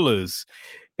pillars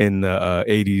in the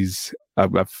 80s.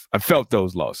 I felt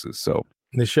those losses. So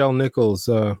Nichelle Nichols,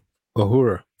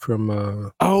 Uhura from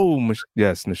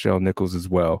yes, Nichelle Nichols as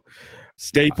well.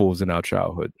 Staples in our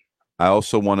childhood. I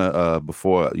also want to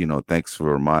before thanks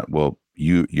for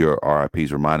your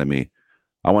RIPs reminded me.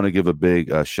 I want to give a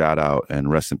big shout out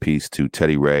and rest in peace to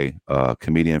Teddy Ray, a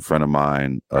comedian friend of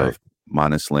mine of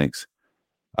Minus Links.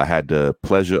 I had the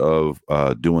pleasure of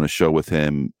doing a show with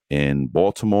him in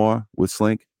Baltimore with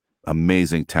Slink.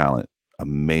 Amazing talent.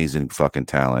 Amazing fucking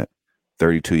talent.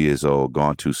 32 years old,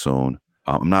 gone too soon.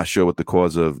 I'm not sure what the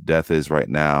cause of death is right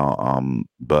now,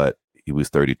 but he was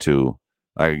 32.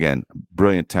 Like, again,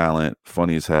 brilliant talent,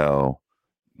 funny as hell,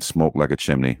 smoke like a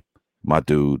chimney. My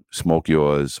dude, smoke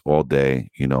yours all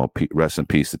day. Rest in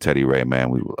peace to Teddy Ray,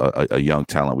 man. A young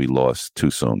talent we lost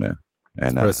too soon, man.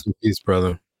 And rest in peace,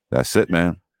 brother. That's it,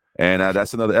 man. And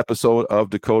that's another episode of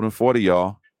Decoding 40,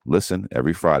 y'all. Listen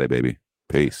every Friday, baby.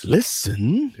 Peace.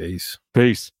 Listen.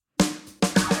 Peace.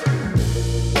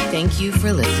 Thank you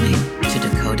for listening to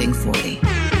Decoding 40.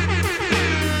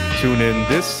 Tune in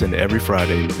this and every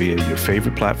Friday via your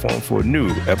favorite platform for a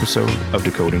new episode of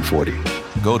Decoding 40.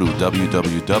 Go to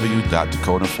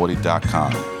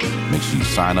www.decoding40.com. Make sure you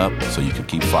sign up so you can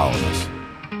keep following us.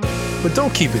 But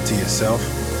don't keep it to yourself.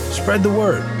 Spread the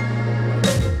word.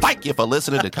 Thank you for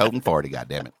listening to Decoding 40,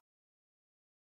 goddammit.